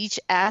way, each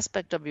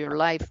aspect of your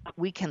life,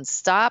 we can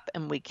stop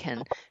and we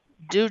can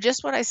do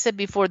just what I said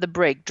before the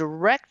break.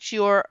 Direct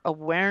your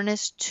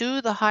awareness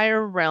to the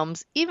higher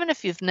realms, even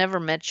if you've never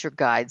met your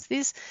guides.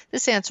 This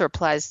answer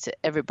applies to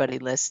everybody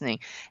listening.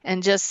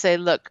 And just say,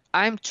 look,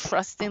 I'm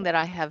trusting that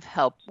I have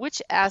help.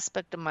 Which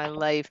aspect of my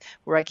life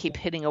where I keep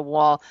hitting a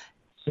wall,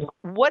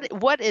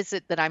 what is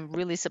it that I'm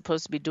really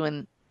supposed to be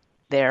doing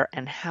there,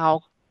 and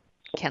how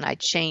can I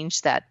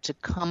change that to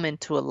come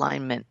into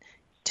alignment,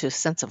 to a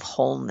sense of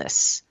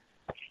wholeness?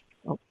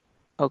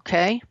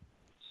 Okay?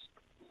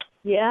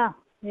 Yeah,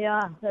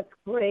 that's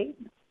great.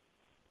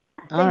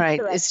 All right.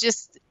 It's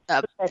just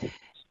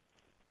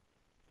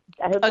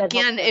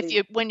again,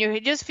 when you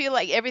just feel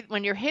like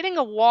when you're hitting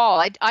a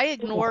wall, I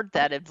ignored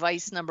that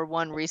advice number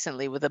one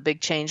recently with a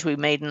big change we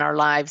made in our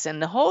lives,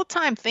 and the whole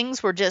time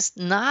things were just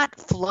not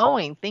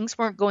flowing. Things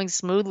weren't going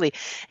smoothly,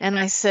 and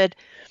I said,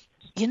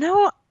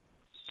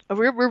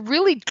 we're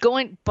really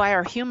going by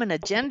our human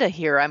agenda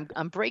here.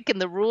 I'm breaking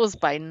the rules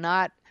by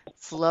not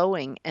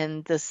flowing.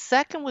 And the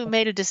second we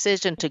made a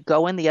decision to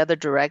go in the other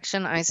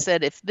direction, I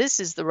said, if this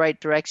is the right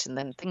direction,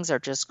 then things are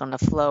just going to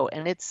flow.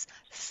 And it's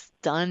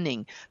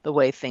stunning the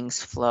way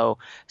things flow.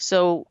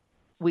 So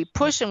we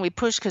push and we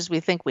push because we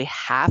think we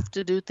have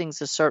to do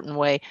things a certain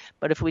way.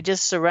 But if we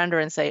just surrender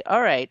and say,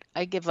 all right,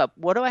 I give up.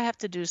 What do I have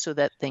to do so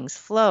that things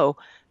flow?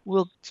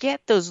 We'll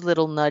get those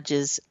little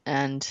nudges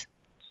and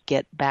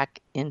get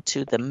back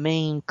into the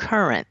main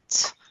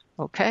current.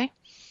 Okay?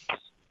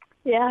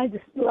 Yeah, I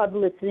just love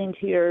listening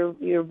to your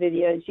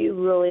videos. You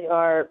really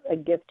are a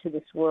gift to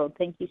this world.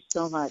 Thank you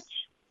so much.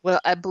 Well,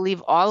 I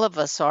believe all of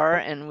us are,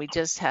 and we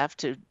just have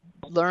to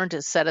learn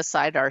to set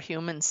aside our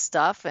human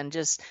stuff and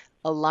just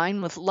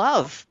align with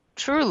love,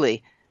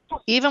 truly.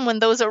 Even when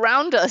those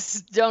around us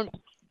don't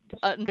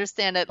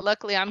understand it.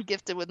 Luckily, I'm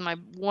gifted with my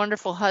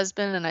wonderful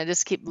husband, and I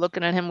just keep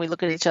looking at him. We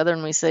look at each other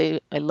and we say,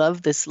 I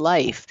love this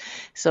life.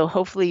 So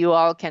hopefully you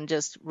all can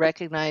just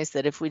recognize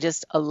that if we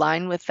just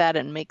align with that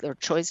and make our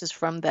choices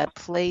from that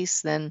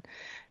place, then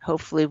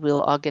hopefully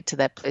we'll all get to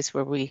that place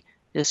where we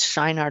just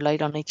shine our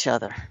light on each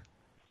other.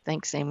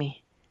 Thanks,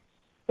 Amy.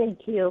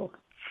 Thank you.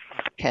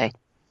 Okay.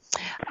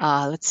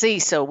 Let's see.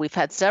 So we've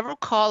had several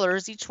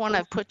callers. Each one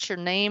I've put your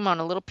name on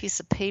a little piece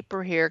of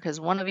paper here because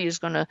one of you is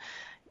going to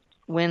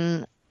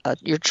win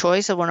your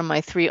choice of one of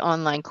my 3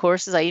 online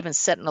courses. I even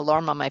set an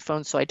alarm on my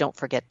phone so I don't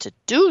forget to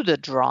do the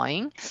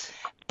drawing.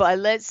 But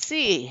let's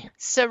see.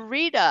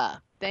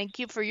 Sarita, thank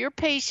you for your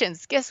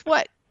patience. Guess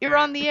what? You're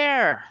on the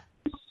air.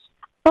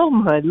 Oh,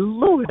 my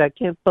Lord. I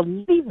can't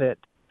believe it.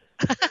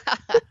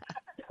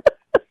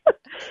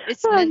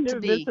 It's meant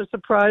to be. I've never been so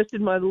surprised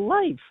in my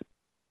life.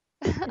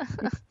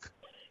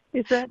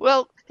 Is that?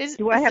 Well,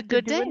 do I have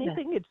to do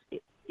anything?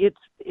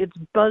 It's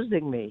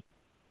buzzing me.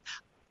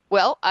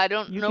 Well, I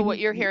don't know what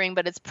you're hearing,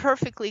 but it's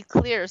perfectly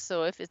clear.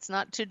 So if it's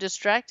not too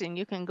distracting,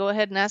 you can go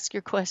ahead and ask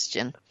your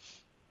question.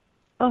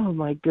 Oh,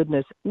 my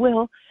goodness.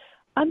 Well,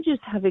 I'm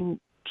just having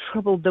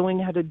trouble knowing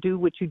how to do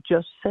what you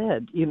just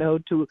said,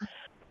 to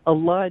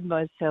align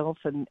myself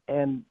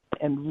and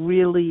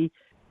really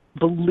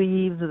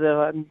believe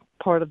that I'm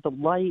part of the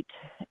light.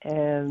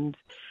 And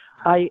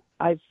I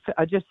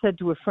just said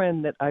to a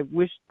friend that I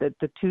wish that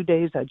the 2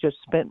 days I just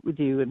spent with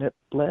you in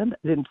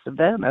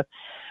Savannah,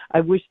 I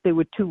wish they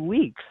were 2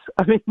 weeks.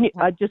 I mean,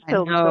 I just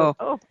felt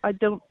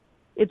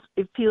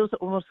it feels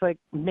almost like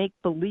make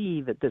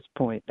believe at this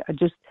point.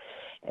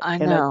 I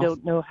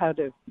don't know how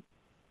to.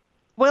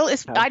 Well,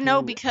 I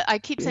know because I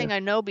keep saying I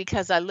know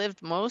because I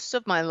lived most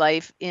of my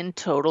life in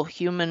total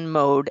human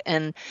mode.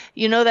 And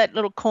you know that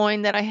little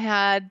coin that I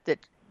had that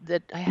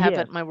I have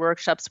at my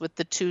workshops with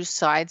the 2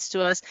 sides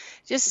to us,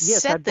 just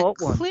set the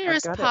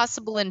clearest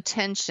possible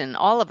intention.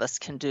 All of us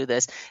can do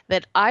this,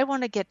 that I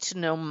want to get to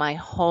know my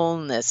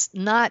wholeness,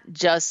 not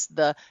just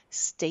the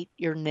state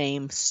your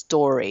name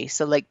story.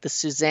 So like the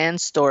Suzanne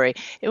story.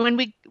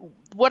 And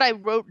what I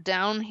wrote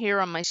down here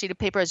on my sheet of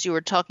paper as you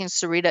were talking,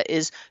 Sarita,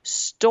 is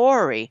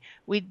story.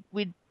 We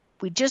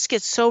just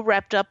get so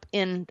wrapped up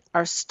in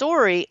our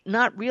story,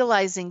 not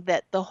realizing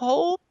that the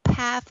whole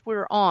path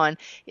we're on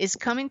is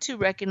coming to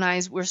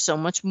recognize we're so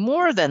much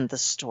more than the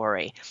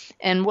story.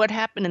 And what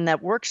happened in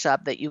that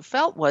workshop that you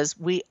felt was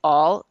we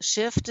all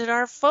shifted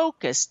our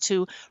focus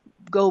to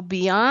go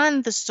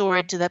beyond the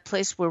story to that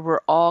place where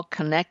we're all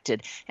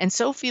connected. And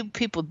so few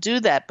people do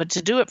that, but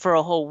to do it for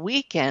a whole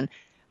weekend,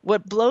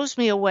 what blows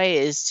me away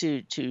is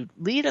to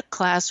lead a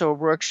class or a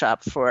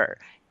workshop for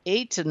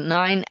 8 to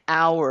 9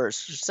 hours,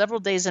 several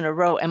days in a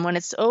row. And when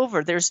it's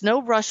over, there's no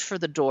rush for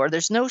the door.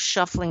 There's no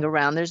shuffling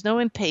around. There's no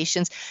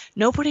impatience.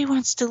 Nobody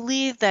wants to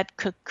leave that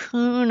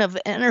cocoon of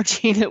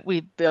energy that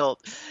we've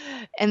built.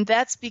 And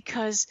that's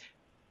because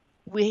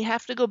we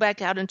have to go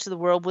back out into the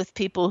world with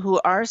people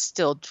who are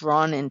still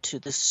drawn into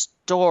the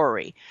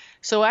story.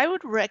 So I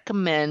would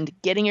recommend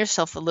getting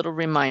yourself a little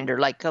reminder,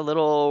 like a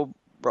little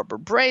rubber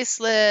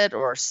bracelet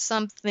or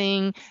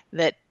something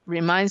that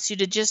reminds you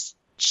to just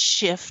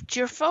shift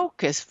your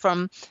focus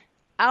from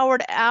hour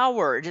to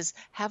hour. Just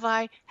have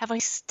I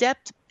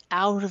stepped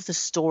out of the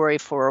story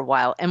for a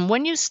while? And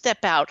when you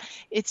step out,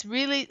 it's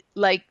really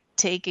like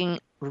taking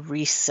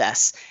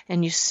recess.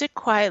 And you sit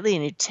quietly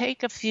and you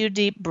take a few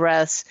deep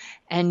breaths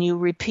and you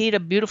repeat a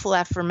beautiful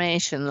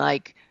affirmation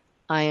like,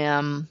 I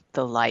am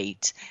the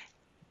light.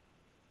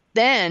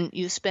 Then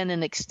you spend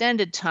an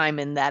extended time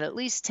in that, at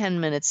least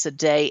 10 minutes a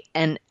day,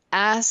 and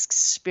ask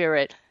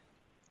Spirit,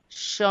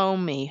 show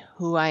me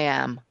who I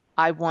am.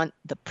 I want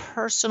the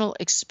personal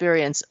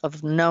experience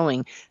of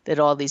knowing that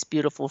all these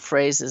beautiful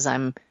phrases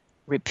I'm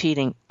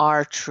repeating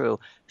are true.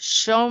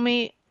 Show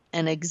me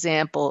an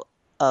example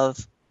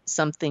of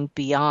something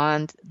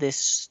beyond this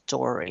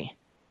story.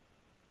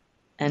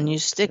 And you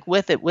stick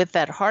with it with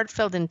that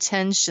heartfelt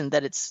intention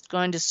that it's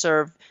going to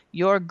serve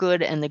your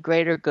good and the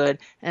greater good,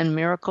 and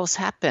miracles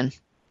happen.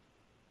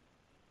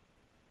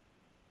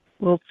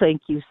 Well,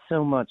 thank you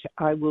so much.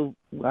 I will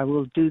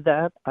do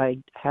that. I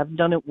have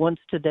done it once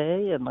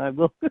today, and I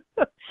will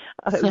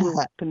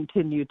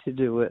continue to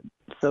do it.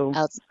 So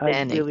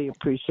I really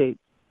appreciate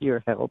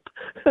your help.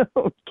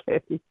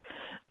 Okay.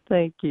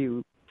 Thank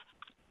you.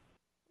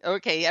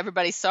 Okay,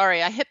 everybody,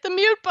 sorry, I hit the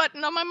mute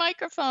button on my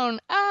microphone.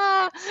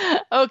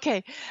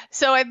 Okay.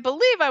 So I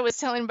believe I was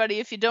telling everybody,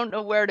 if you don't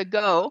know where to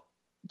go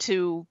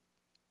to,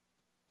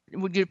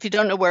 if you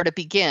don't know where to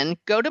begin,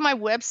 go to my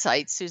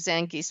website,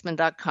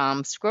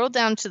 SuzanneGiesman.com, scroll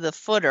down to the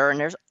footer, and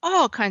there's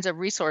all kinds of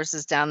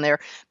resources down there,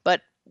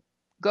 but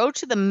go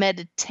to the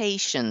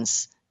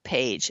meditations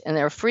page, and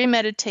there are free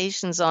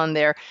meditations on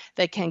there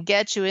that can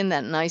get you in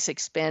that nice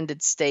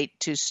expanded state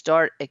to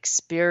start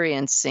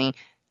experiencing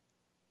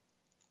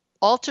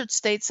altered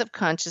states of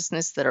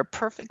consciousness that are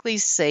perfectly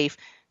safe,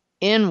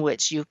 in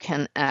which you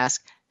can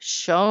ask,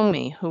 show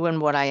me who and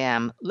what I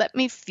am. Let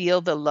me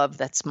feel the love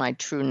that's my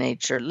true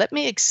nature. Let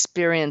me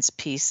experience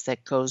peace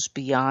that goes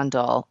beyond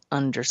all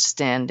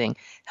understanding.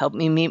 Help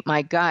me meet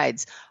my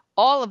guides.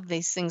 All of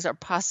these things are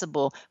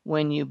possible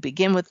when you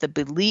begin with the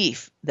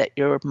belief that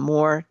you're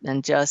more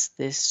than just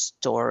this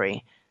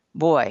story.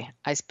 Boy,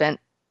 I spent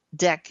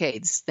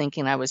decades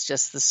thinking I was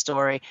just the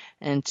story,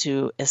 and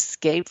to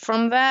escape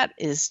from that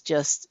is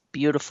just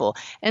beautiful.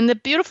 And the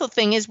beautiful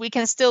thing is we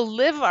can still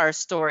live our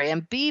story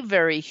and be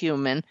very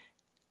human,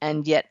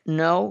 and yet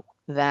know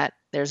that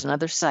there's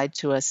another side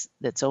to us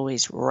that's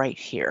always right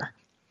here.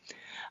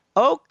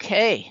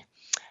 Okay,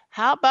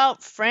 how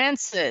about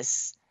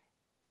Frances?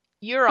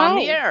 You're on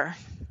the air.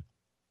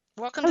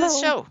 Welcome to the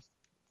show.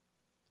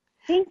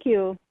 Thank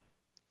you.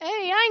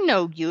 Hey, I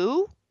know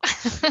you.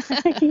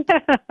 Yeah,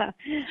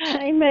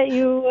 I met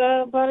you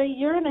about a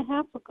year and a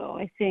half ago,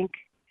 I think.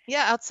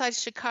 Yeah, outside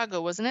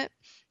Chicago, wasn't it?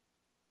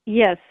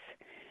 Yes.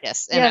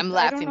 Yes, and I'm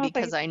laughing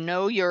because I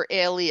know your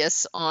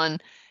alias on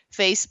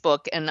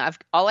Facebook, and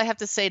all I have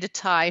to say to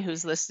Ty,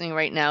 who's listening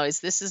right now, is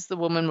this is the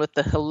woman with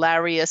the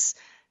hilarious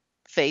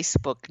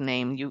Facebook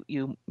name.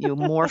 You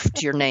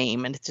morphed your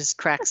name, and it just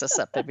cracks us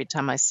up every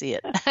time I see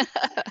it.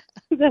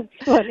 That's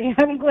funny.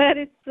 I'm glad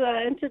it's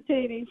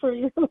entertaining for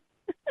you.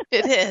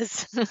 It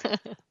is.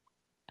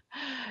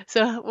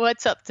 So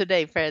what's up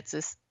today,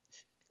 Frances?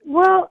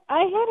 Well,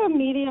 I had a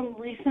medium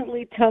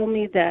recently tell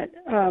me that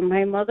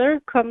my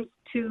mother comes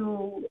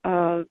to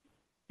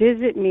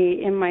visit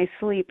me in my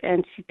sleep,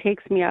 and she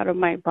takes me out of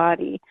my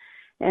body.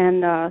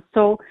 And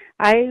so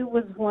I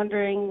was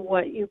wondering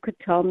what you could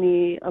tell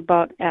me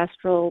about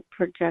astral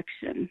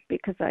projection,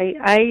 because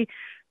I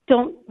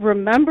don't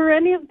remember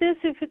any of this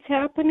if it's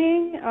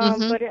happening,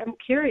 but I'm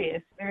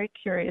curious, very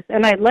curious,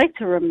 and I'd like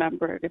to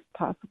remember it if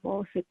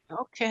possible. If it's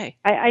okay,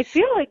 I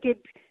feel like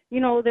it.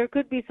 There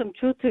could be some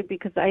truth to it,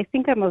 because I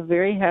think I'm a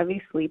very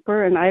heavy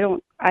sleeper, and I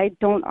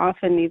don't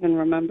often even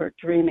remember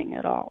dreaming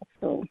at all.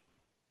 So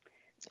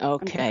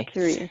okay, I'm just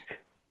curious.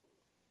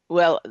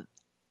 Well,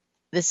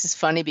 this is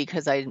funny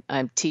because I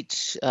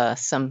teach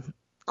some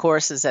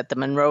courses at the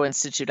Monroe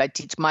Institute. I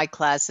teach my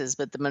classes,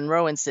 but the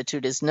Monroe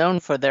Institute is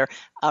known for their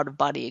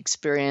out-of-body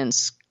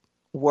experience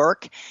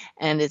work.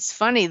 And it's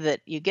funny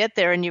that you get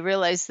there and you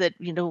realize that,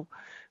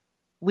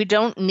 we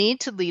don't need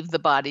to leave the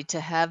body to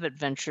have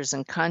adventures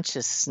in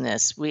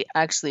consciousness. We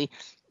actually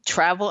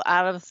travel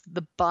out of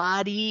the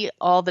body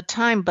all the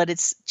time, but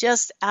it's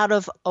just out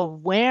of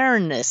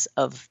awareness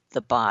of the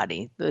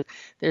body.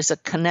 There's a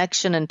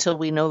connection until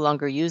we no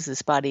longer use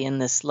this body in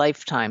this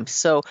lifetime.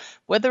 So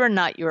whether or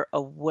not you're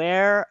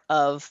aware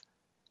of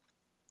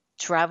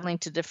traveling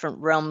to different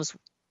realms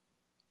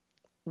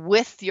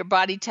with your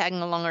body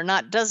tagging along or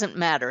not doesn't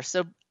matter.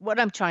 So what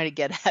I'm trying to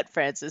get at,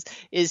 Frances,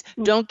 is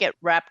don't get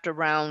wrapped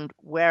around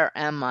where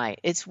am I?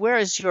 It's where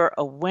is your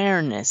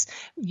awareness?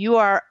 You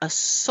are a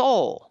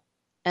soul,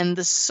 and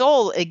the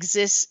soul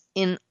exists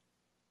in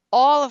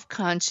all of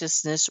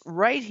consciousness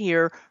right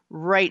here,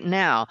 right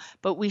now.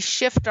 But we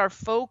shift our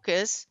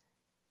focus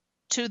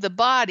to the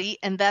body,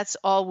 and that's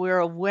all we're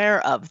aware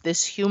of,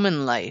 this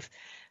human life.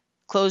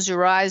 Close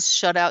your eyes,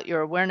 shut out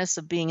your awareness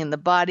of being in the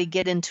body,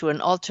 get into an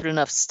altered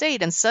enough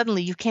state, and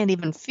suddenly you can't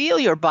even feel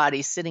your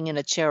body sitting in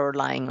a chair or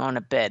lying on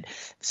a bed.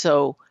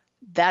 So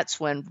that's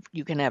when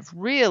you can have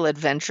real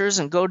adventures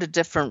and go to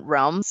different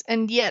realms.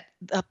 And yet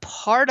a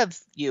part of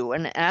you,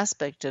 an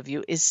aspect of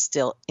you, is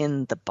still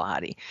in the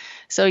body.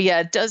 So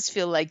yeah, it does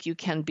feel like you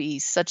can be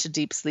such a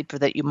deep sleeper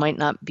that you might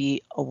not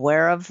be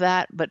aware of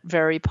that, but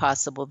very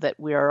possible that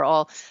we are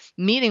all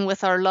meeting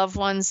with our loved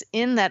ones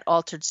in that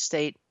altered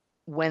state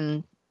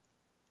when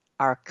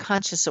our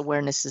conscious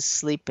awareness is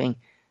sleeping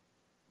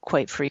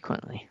quite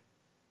frequently.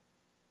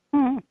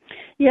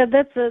 Yeah,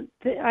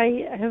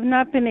 I have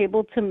not been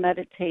able to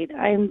meditate.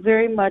 I am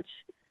very much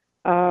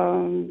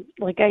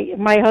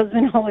my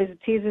husband always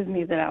teases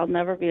me that I'll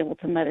never be able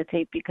to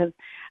meditate because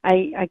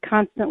I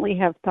constantly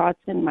have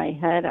thoughts in my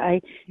head.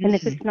 And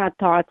if it's not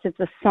thoughts, it's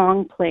a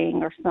song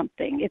playing or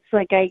something. It's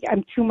like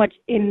I'm too much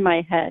in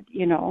my head,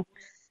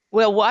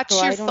 Well, watch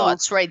your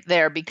thoughts right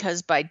there,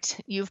 because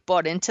you've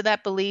bought into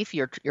that belief.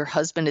 Your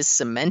husband is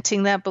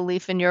cementing that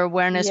belief in your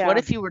awareness. Yeah. What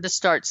if you were to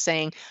start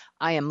saying,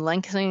 I am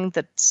lengthening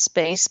the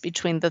space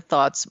between the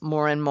thoughts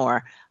more and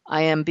more.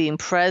 I am being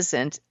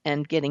present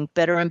and getting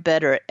better and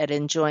better at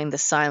enjoying the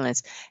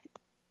silence.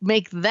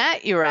 Make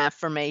that your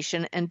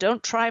affirmation, and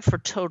don't try for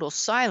total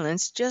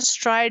silence. Just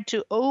try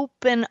to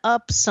open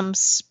up some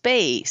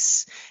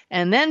space.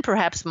 And then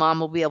perhaps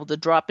Mom will be able to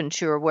drop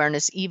into your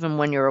awareness even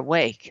when you're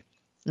awake.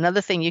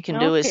 Another thing you can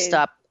do is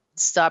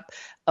stop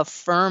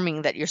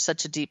affirming that you're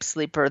such a deep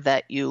sleeper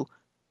that you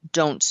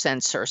don't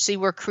sense her. See,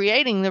 we're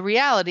creating the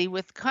reality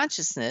with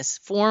consciousness.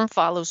 Form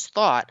follows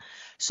thought.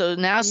 So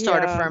now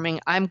start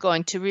affirming, I'm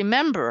going to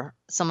remember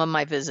some of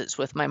my visits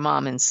with my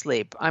mom in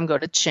sleep. I'm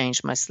going to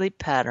change my sleep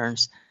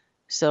patterns.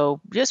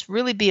 So just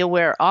really be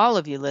aware, all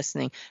of you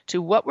listening,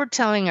 to what we're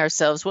telling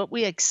ourselves, what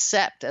we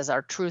accept as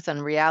our truth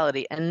and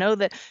reality, and know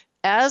that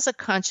as a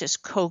conscious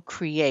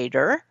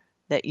co-creator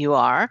that you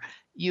are,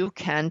 you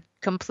can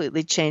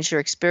completely change your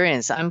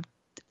experience. I'm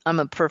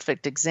a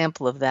perfect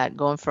example of that,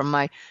 going from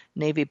my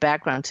Navy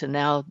background to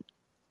now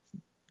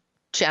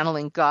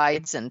channeling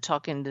guides and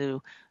talking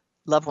to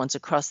loved ones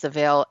across the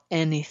veil.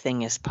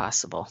 Anything is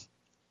possible.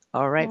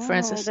 All right,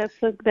 Frances?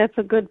 That's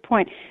a good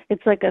point.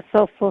 It's like a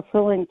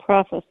self-fulfilling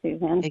prophecy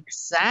then.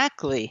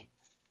 Exactly.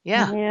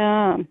 Yeah.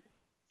 Yeah.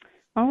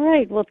 All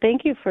right. Well,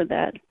 thank you for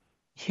that.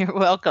 You're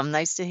welcome.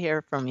 Nice to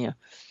hear from you.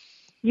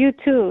 You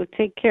too.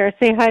 Take care.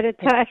 Say hi to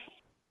Ty.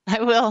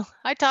 I will.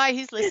 Hi, Ty.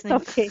 He's listening.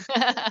 Okay.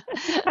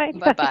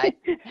 Bye-bye.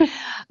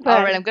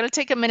 All right. I'm going to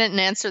take a minute and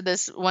answer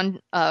this one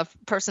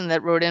person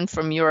that wrote in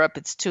from Europe.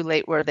 It's too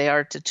late where they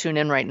are to tune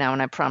in right now,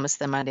 and I promised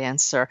them I'd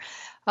answer.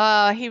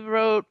 He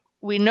wrote,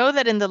 we know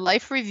that in the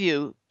life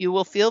review, you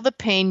will feel the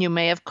pain you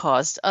may have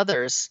caused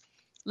others.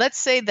 Let's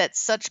say that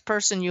such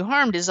person you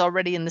harmed is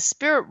already in the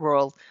spirit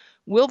world.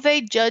 Will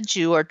they judge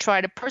you or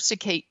try to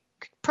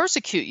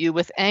persecute you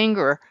with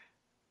anger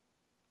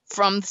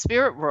from the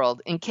spirit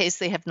world in case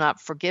they have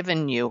not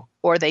forgiven you,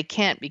 or they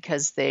can't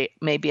because they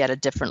may be at a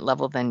different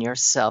level than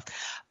yourself?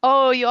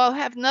 Oh, you all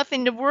have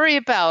nothing to worry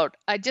about.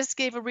 I just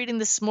gave a reading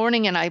this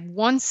morning and I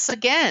once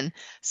again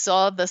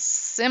saw the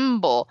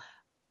symbol.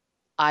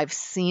 I've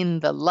seen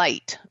the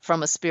light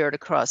from a spirit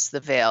across the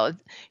veil.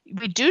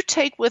 We do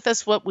take with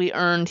us what we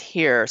earned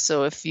here.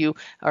 So if you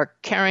are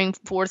carrying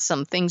forth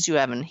some things you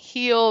haven't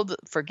healed,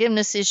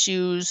 forgiveness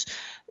issues,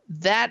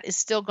 that is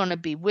still going to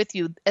be with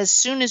you as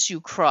soon as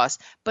you cross.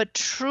 But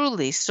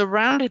truly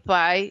surrounded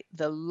by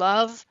the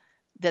love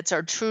that's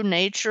our true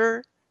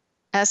nature.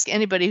 Ask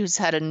anybody who's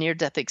had a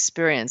near-death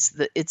experience.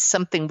 That it's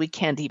something we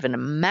can't even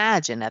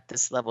imagine at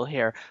this level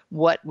here,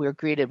 what we're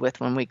greeted with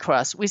when we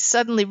cross. We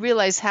suddenly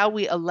realize how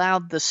we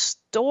allowed the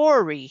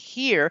story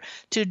here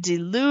to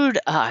delude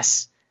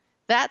us.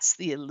 That's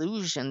the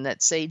illusion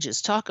that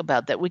sages talk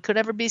about, that we could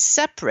ever be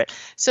separate.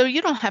 So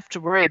you don't have to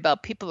worry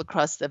about people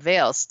across the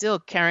veil still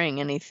carrying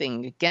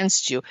anything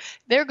against you.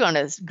 They're going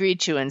to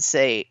greet you and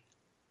say,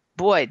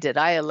 boy, did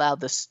I allow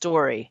the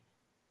story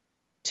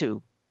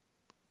to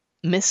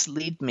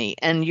mislead me.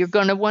 And you're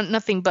going to want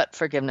nothing but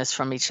forgiveness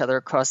from each other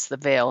across the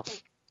veil.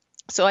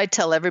 So I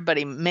tell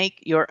everybody,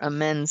 make your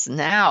amends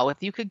now. If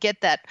you could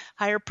get that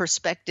higher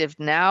perspective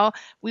now,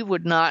 we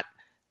would not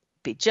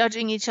be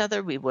judging each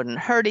other. We wouldn't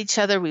hurt each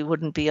other. We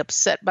wouldn't be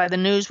upset by the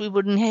news. We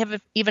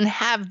wouldn't even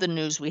have the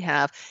news we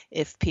have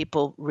if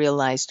people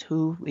realized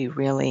who we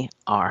really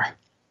are.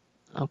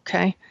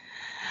 Okay?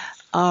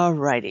 All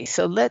righty.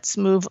 So let's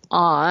move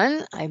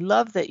on. I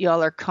love that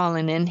y'all are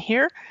calling in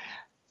here.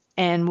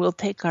 And we'll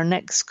take our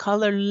next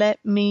caller.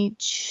 Let me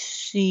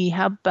see.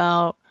 How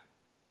about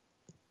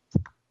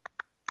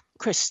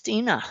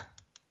Christina?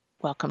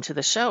 Welcome to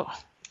the show.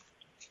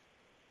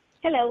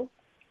 Hello.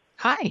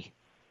 Hi.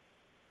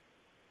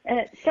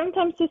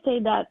 Sometimes you say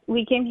that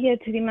we came here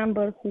to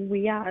remember who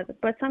we are,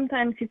 but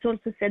sometimes it's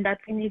also said that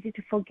we need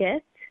to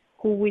forget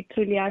who we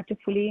truly are to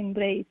fully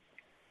embrace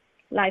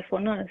life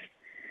on Earth.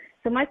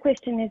 So my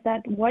question is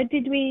that why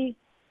do we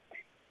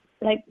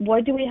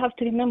have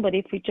to remember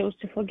if we chose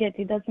to forget?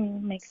 It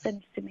doesn't make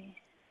sense to me.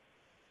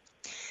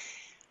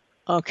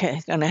 Okay,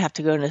 gonna have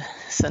to go to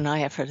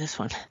Sanaya for this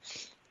one.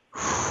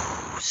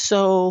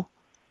 So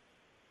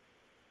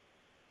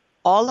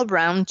all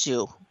around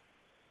you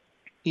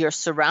you're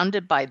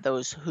surrounded by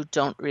those who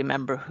don't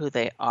remember who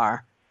they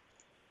are.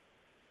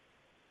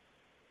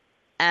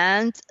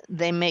 And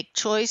they make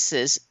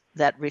choices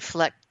that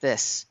reflect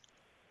this.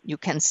 You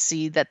can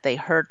see that they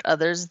hurt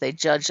others, they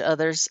judge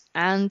others,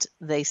 and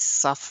they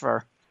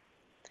suffer.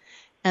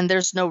 And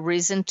there's no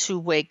reason to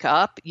wake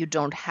up. You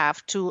don't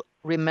have to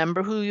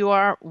remember who you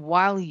are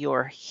while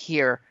you're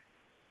here,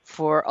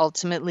 for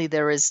ultimately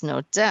there is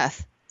no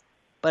death.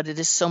 But it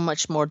is so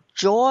much more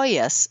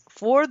joyous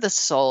for the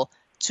soul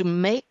to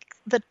make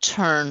the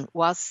turn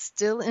while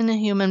still in a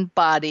human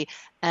body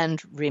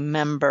and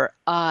remember,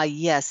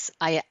 yes,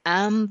 I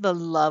am the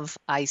love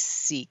I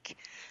seek.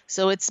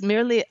 So it's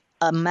merely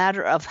a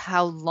matter of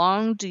how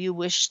long do you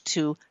wish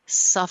to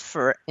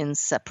suffer in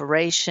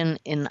separation,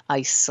 in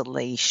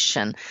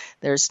isolation.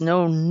 There's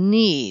no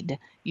need.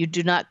 You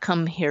do not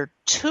come here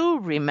to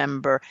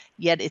remember,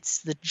 yet it's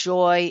the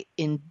joy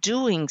in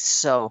doing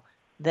so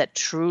that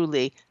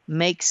truly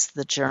makes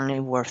the journey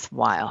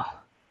worthwhile.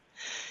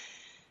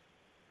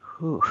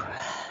 Whew.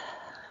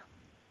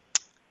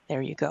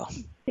 There you go.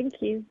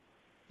 Thank you.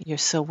 You're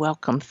so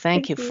welcome.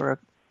 Thank you for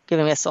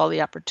giving us all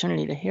the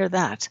opportunity to hear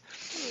that.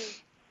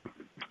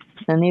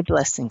 Many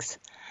blessings.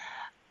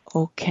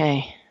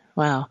 Okay.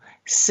 Wow.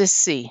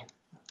 Sissy,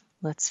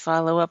 let's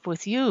follow up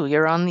with you.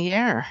 You're on the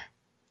air.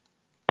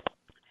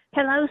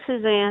 Hello,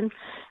 Suzanne.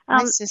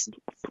 Hi, Sissy.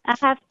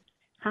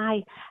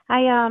 Hi.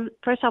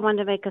 First I wanted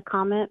to make a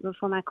comment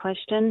before my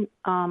question.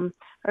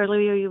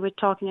 Earlier you were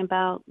talking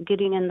about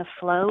getting in the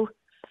flow.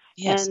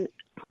 Yes. And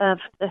of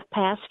the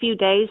past few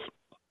days,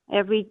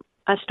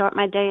 I start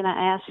my day and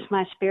I ask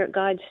my spirit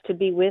guides to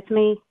be with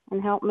me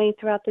and help me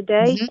throughout the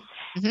day.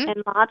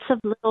 And lots of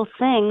little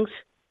things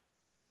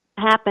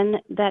happen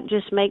that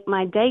just make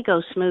my day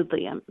go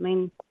smoothly. I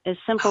mean, as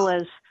simple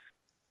as,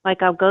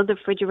 like, I'll go to the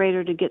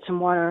refrigerator to get some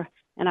water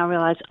and I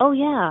realize, oh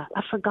yeah,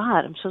 I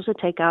forgot. I'm supposed to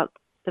take out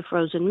the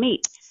frozen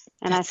meat.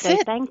 And I say,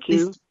 thank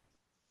you,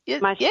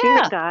 my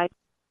spirit guide.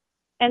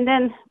 And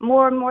then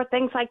more and more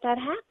things like that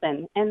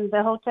happen. And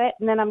the whole day,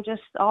 and then I'm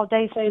just all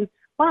day saying,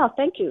 wow,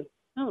 thank you.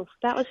 Oh,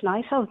 that was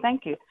nice. Oh,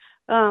 thank you.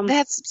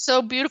 That's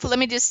so beautiful. Let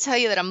me just tell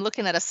you that I'm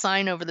looking at a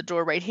sign over the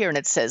door right here, and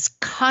it says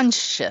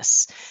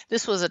conscious.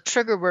 This was a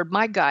trigger word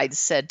my guide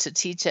said to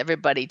teach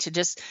everybody to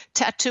just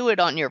tattoo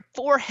it on your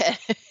forehead.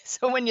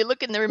 So when you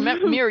look in the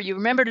mirror, you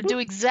remember to do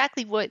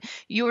exactly what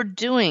you're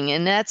doing,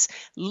 and that's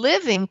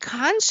living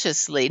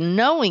consciously,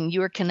 knowing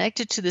you are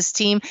connected to this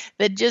team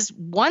that just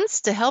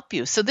wants to help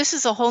you. So this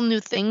is a whole new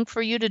thing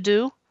for you to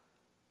do?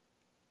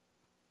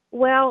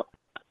 Well,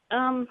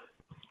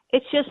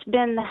 it's just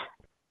been,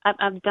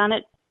 I've done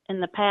it in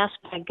the past,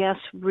 but I guess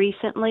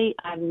recently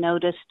I've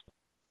noticed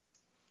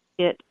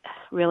it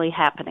really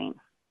happening.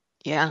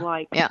 Yeah.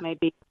 Like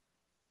maybe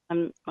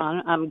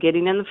I'm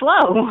getting in the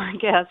flow, I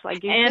guess,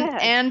 like you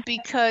said. And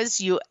because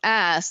you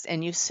asked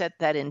and you set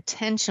that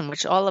intention,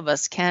 which all of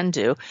us can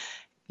do,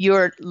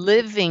 you're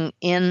living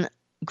in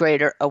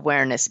greater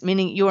awareness,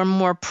 meaning you are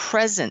more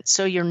present.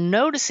 So you're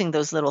noticing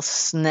those little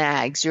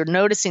snags. You're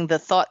noticing the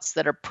thoughts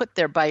that are put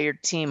there by your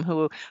team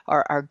who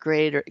are our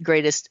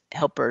greatest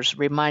helpers,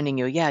 reminding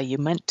you, yeah, you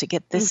meant to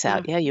get this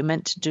out. Yeah, you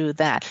meant to do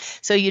that.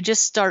 So you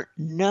just start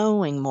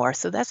knowing more.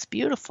 So that's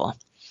beautiful.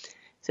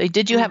 So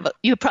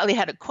you probably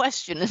had a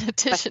question in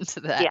addition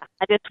to that. Yeah,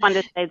 I just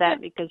wanted to say that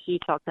because you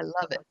talked. I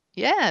love it.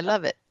 Yeah, I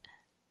love it.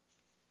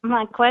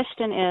 My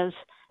question is,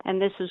 and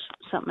this is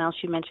something else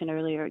you mentioned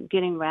earlier,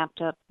 getting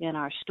wrapped up in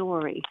our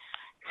story.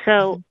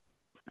 So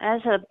as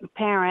a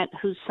parent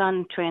whose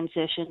son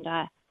transitioned,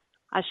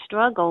 I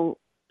struggle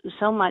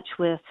so much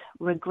with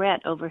regret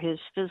over his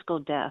physical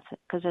death,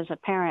 because as a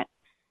parent,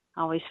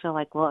 I always feel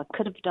like, well, I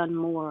could have done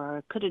more, or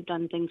I could have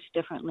done things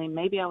differently.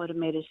 Maybe I would have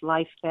made his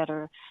life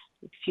better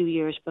a few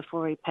years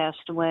before he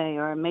passed away,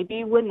 or maybe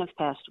he wouldn't have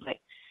passed away.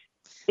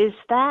 Is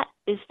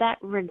that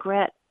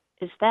regret,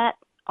 is that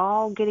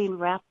all getting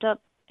wrapped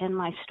up in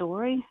my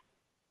story?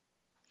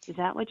 Is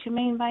that what you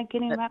mean by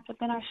getting wrapped up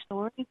in our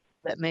story?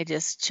 Let me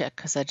just check,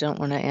 because I don't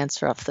want to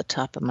answer off the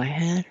top of my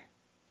head.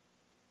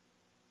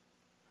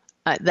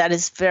 That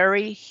is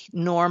very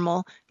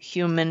normal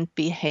human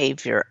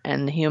behavior,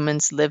 and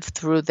humans live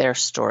through their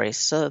stories.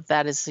 So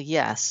that is a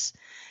yes.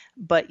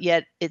 But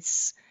yet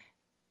it's,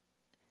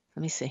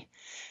 let me see.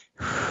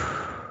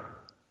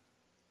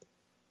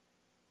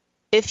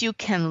 If you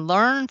can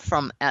learn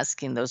from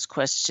asking those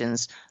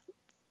questions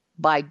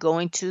by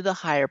going to the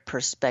higher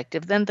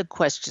perspective, then the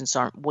questions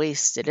aren't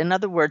wasted. In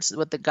other words,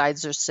 what the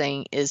guides are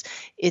saying is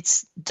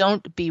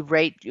don't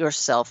berate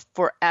yourself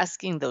for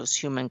asking those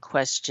human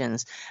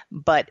questions.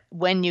 But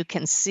when you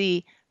can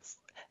see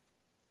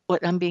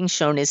what I'm being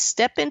shown is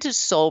step into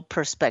soul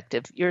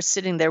perspective. You're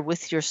sitting there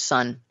with your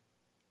son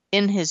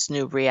in his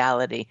new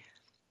reality.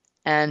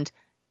 And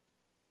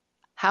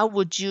how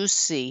would you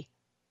see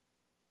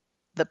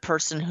the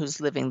person who's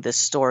living this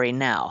story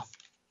now?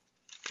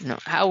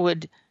 How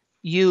would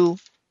you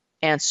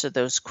answer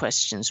those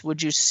questions?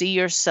 Would you see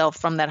yourself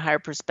from that higher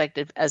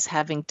perspective as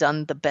having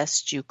done the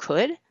best you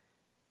could?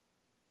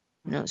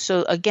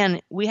 So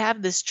again, we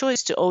have this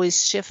choice to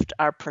always shift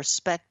our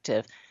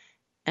perspective.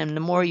 And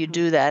the more you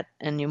do that,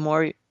 and the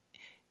more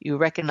you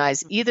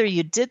recognize either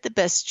you did the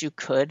best you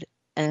could,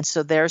 and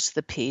so there's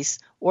the peace,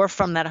 or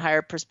from that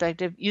higher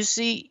perspective, you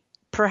see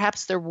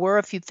perhaps there were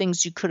a few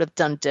things you could have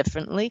done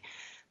differently,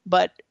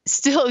 but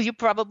still you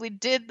probably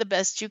did the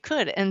best you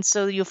could. And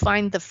so you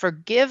find the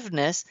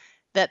forgiveness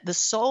that the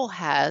soul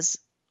has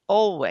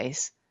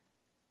always,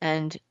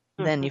 and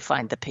then you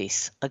find the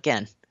peace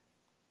again.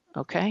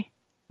 Okay?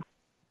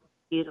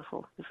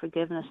 Beautiful. The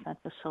forgiveness that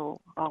the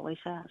soul always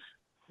has.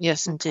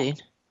 Yes,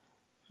 indeed.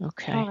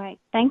 Okay. All right.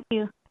 Thank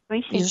you.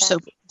 Appreciate that. So,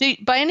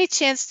 by any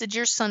chance, did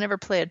your son ever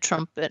play a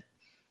trumpet?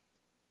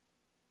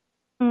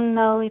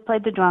 No, he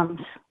played the drums.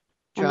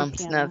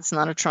 Drums. No, it's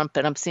not a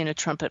trumpet. I'm seeing a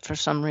trumpet for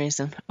some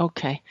reason.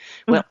 Okay.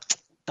 Well,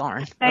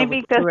 darn.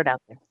 Maybe threw it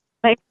out there.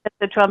 Maybe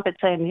the trumpet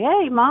saying,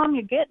 "Yay, Mom,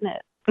 you're getting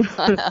it."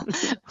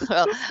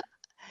 Well,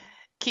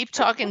 keep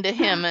talking to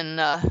him,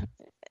 and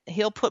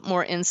he'll put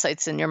more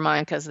insights in your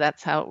mind, because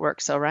that's how it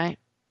works. All right?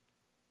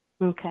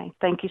 Okay.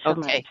 Thank you so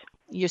much.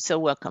 You're so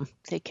welcome.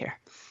 Take care.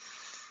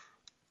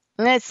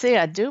 Let's see.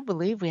 I do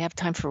believe we have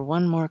time for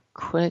one more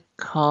quick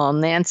call.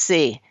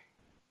 Nancy,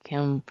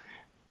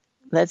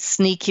 let's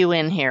sneak you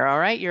in here. All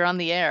right? You're on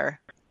the air.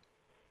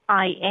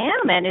 I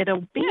am, and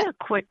it'll be a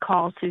quick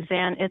call,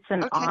 Suzanne. It's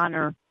an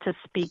honor to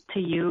speak to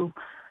you.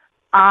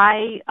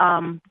 I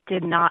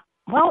did not,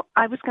 well,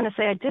 I was going to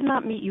say I did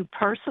not meet you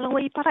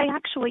personally, but I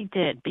actually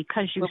did,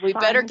 because you we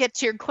better get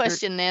to your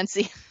question,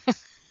 Nancy.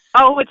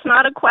 Oh, it's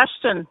not a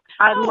question.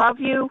 I love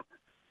you.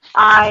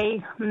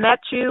 I met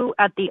you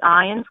at the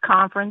IONS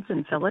conference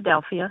in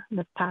Philadelphia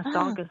this past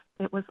August.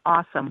 It was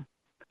awesome.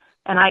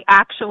 And I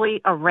actually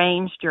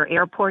arranged your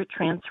airport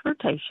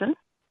transportation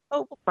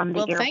from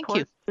the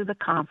airport to the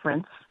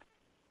conference.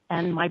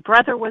 And my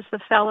brother was the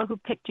fellow who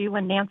picked you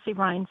and Nancy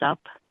Rhines up.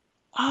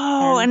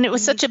 Oh, and it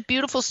was such a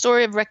beautiful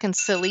story of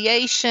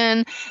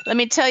reconciliation. Let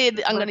me tell you,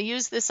 I'm going to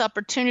use this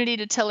opportunity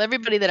to tell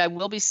everybody that I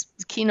will be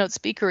keynote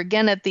speaker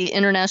again at the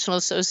International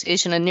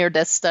Association of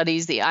Near-Death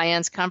Studies, the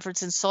IONS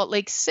conference in Salt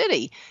Lake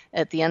City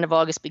at the end of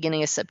August,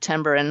 beginning of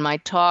September. And my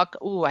talk,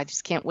 I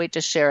just can't wait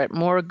to share it.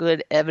 More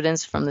good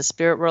evidence from the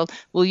spirit world.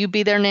 Will you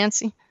be there,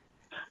 Nancy?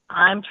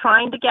 I'm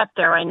trying to get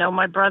there. I know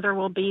my brother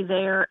will be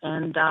there,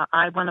 and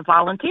I want to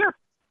volunteer.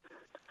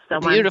 So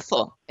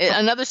beautiful.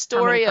 Another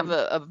story of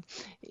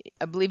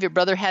I believe your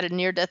brother had a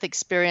near-death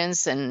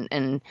experience,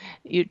 and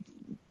you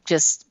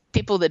just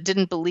people that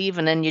didn't believe,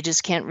 and then you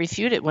just can't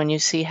refute it when you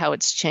see how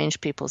it's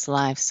changed people's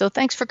lives. So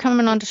thanks for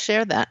coming on to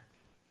share that.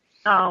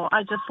 Oh,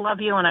 I just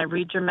love you, and I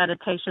read your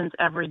meditations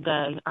every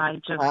day.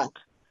 I just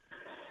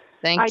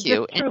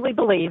truly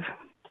believe.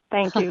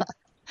 Thank you.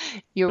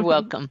 You're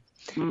welcome.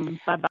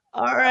 Bye-bye.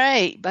 All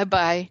right.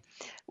 Bye-bye.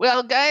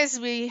 Well, guys,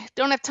 we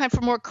don't have time for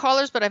more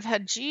callers, but I've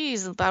had,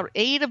 about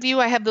 8 of you.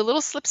 I have the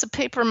little slips of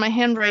paper in my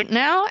hand right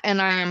now,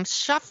 and I am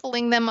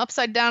shuffling them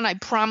upside down. I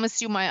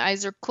promise you my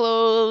eyes are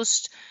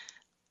closed.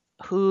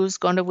 Who's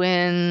going to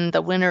win?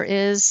 The winner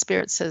is,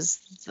 Spirit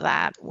says,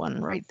 that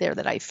one right there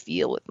that I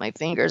feel with my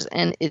fingers,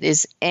 and it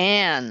is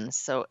Anne.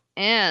 So,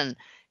 Anne,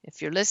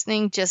 if you're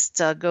listening,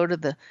 just go to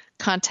the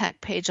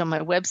contact page on my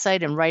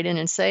website and write in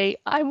and say,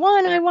 I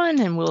won,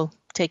 and we'll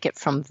take it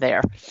from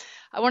there.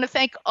 I want to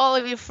thank all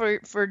of you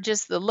for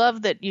just the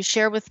love that you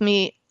share with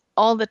me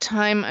all the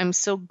time. I'm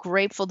so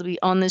grateful to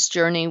be on this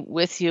journey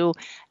with you.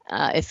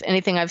 If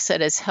anything I've said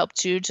has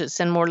helped you to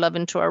send more love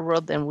into our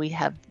world, then we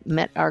have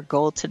met our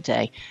goal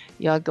today.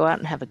 Y'all go out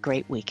and have a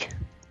great week.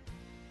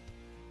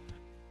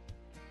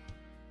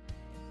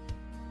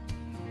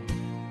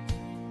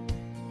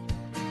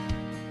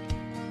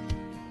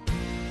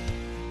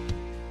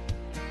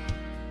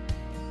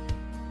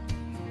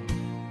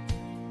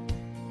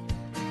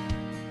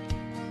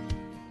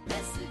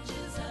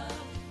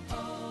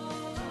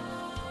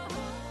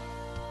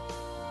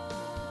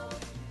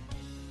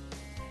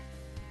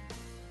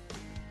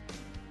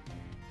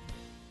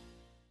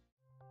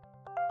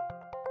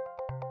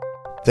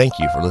 Thank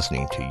you for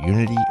listening to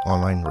Unity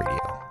Online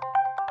Radio,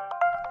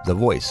 the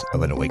voice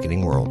of an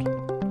awakening world.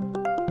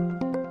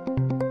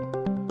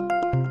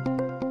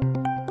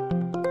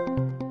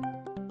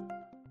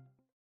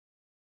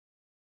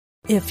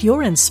 If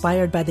you're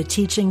inspired by the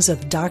teachings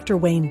of Dr.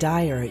 Wayne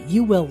Dyer,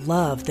 you will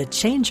love the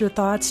Change Your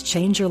Thoughts,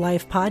 Change Your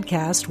Life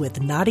podcast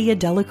with Nadia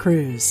Dela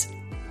Cruz.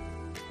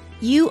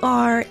 You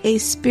are a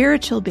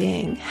spiritual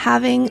being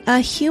having a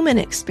human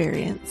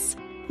experience.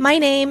 My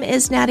name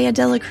is Nadia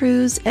Dela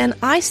Cruz, and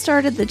I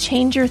started the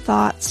Change Your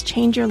Thoughts,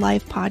 Change Your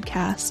Life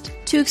podcast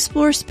to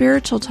explore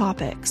spiritual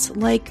topics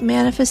like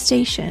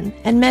manifestation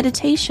and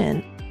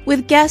meditation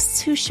with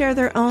guests who share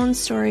their own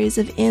stories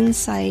of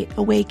insight,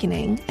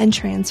 awakening, and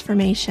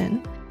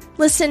transformation.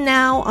 Listen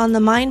now on the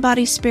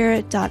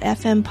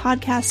mindbodyspirit.fm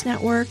podcast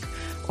network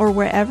or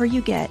wherever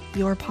you get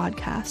your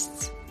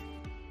podcasts.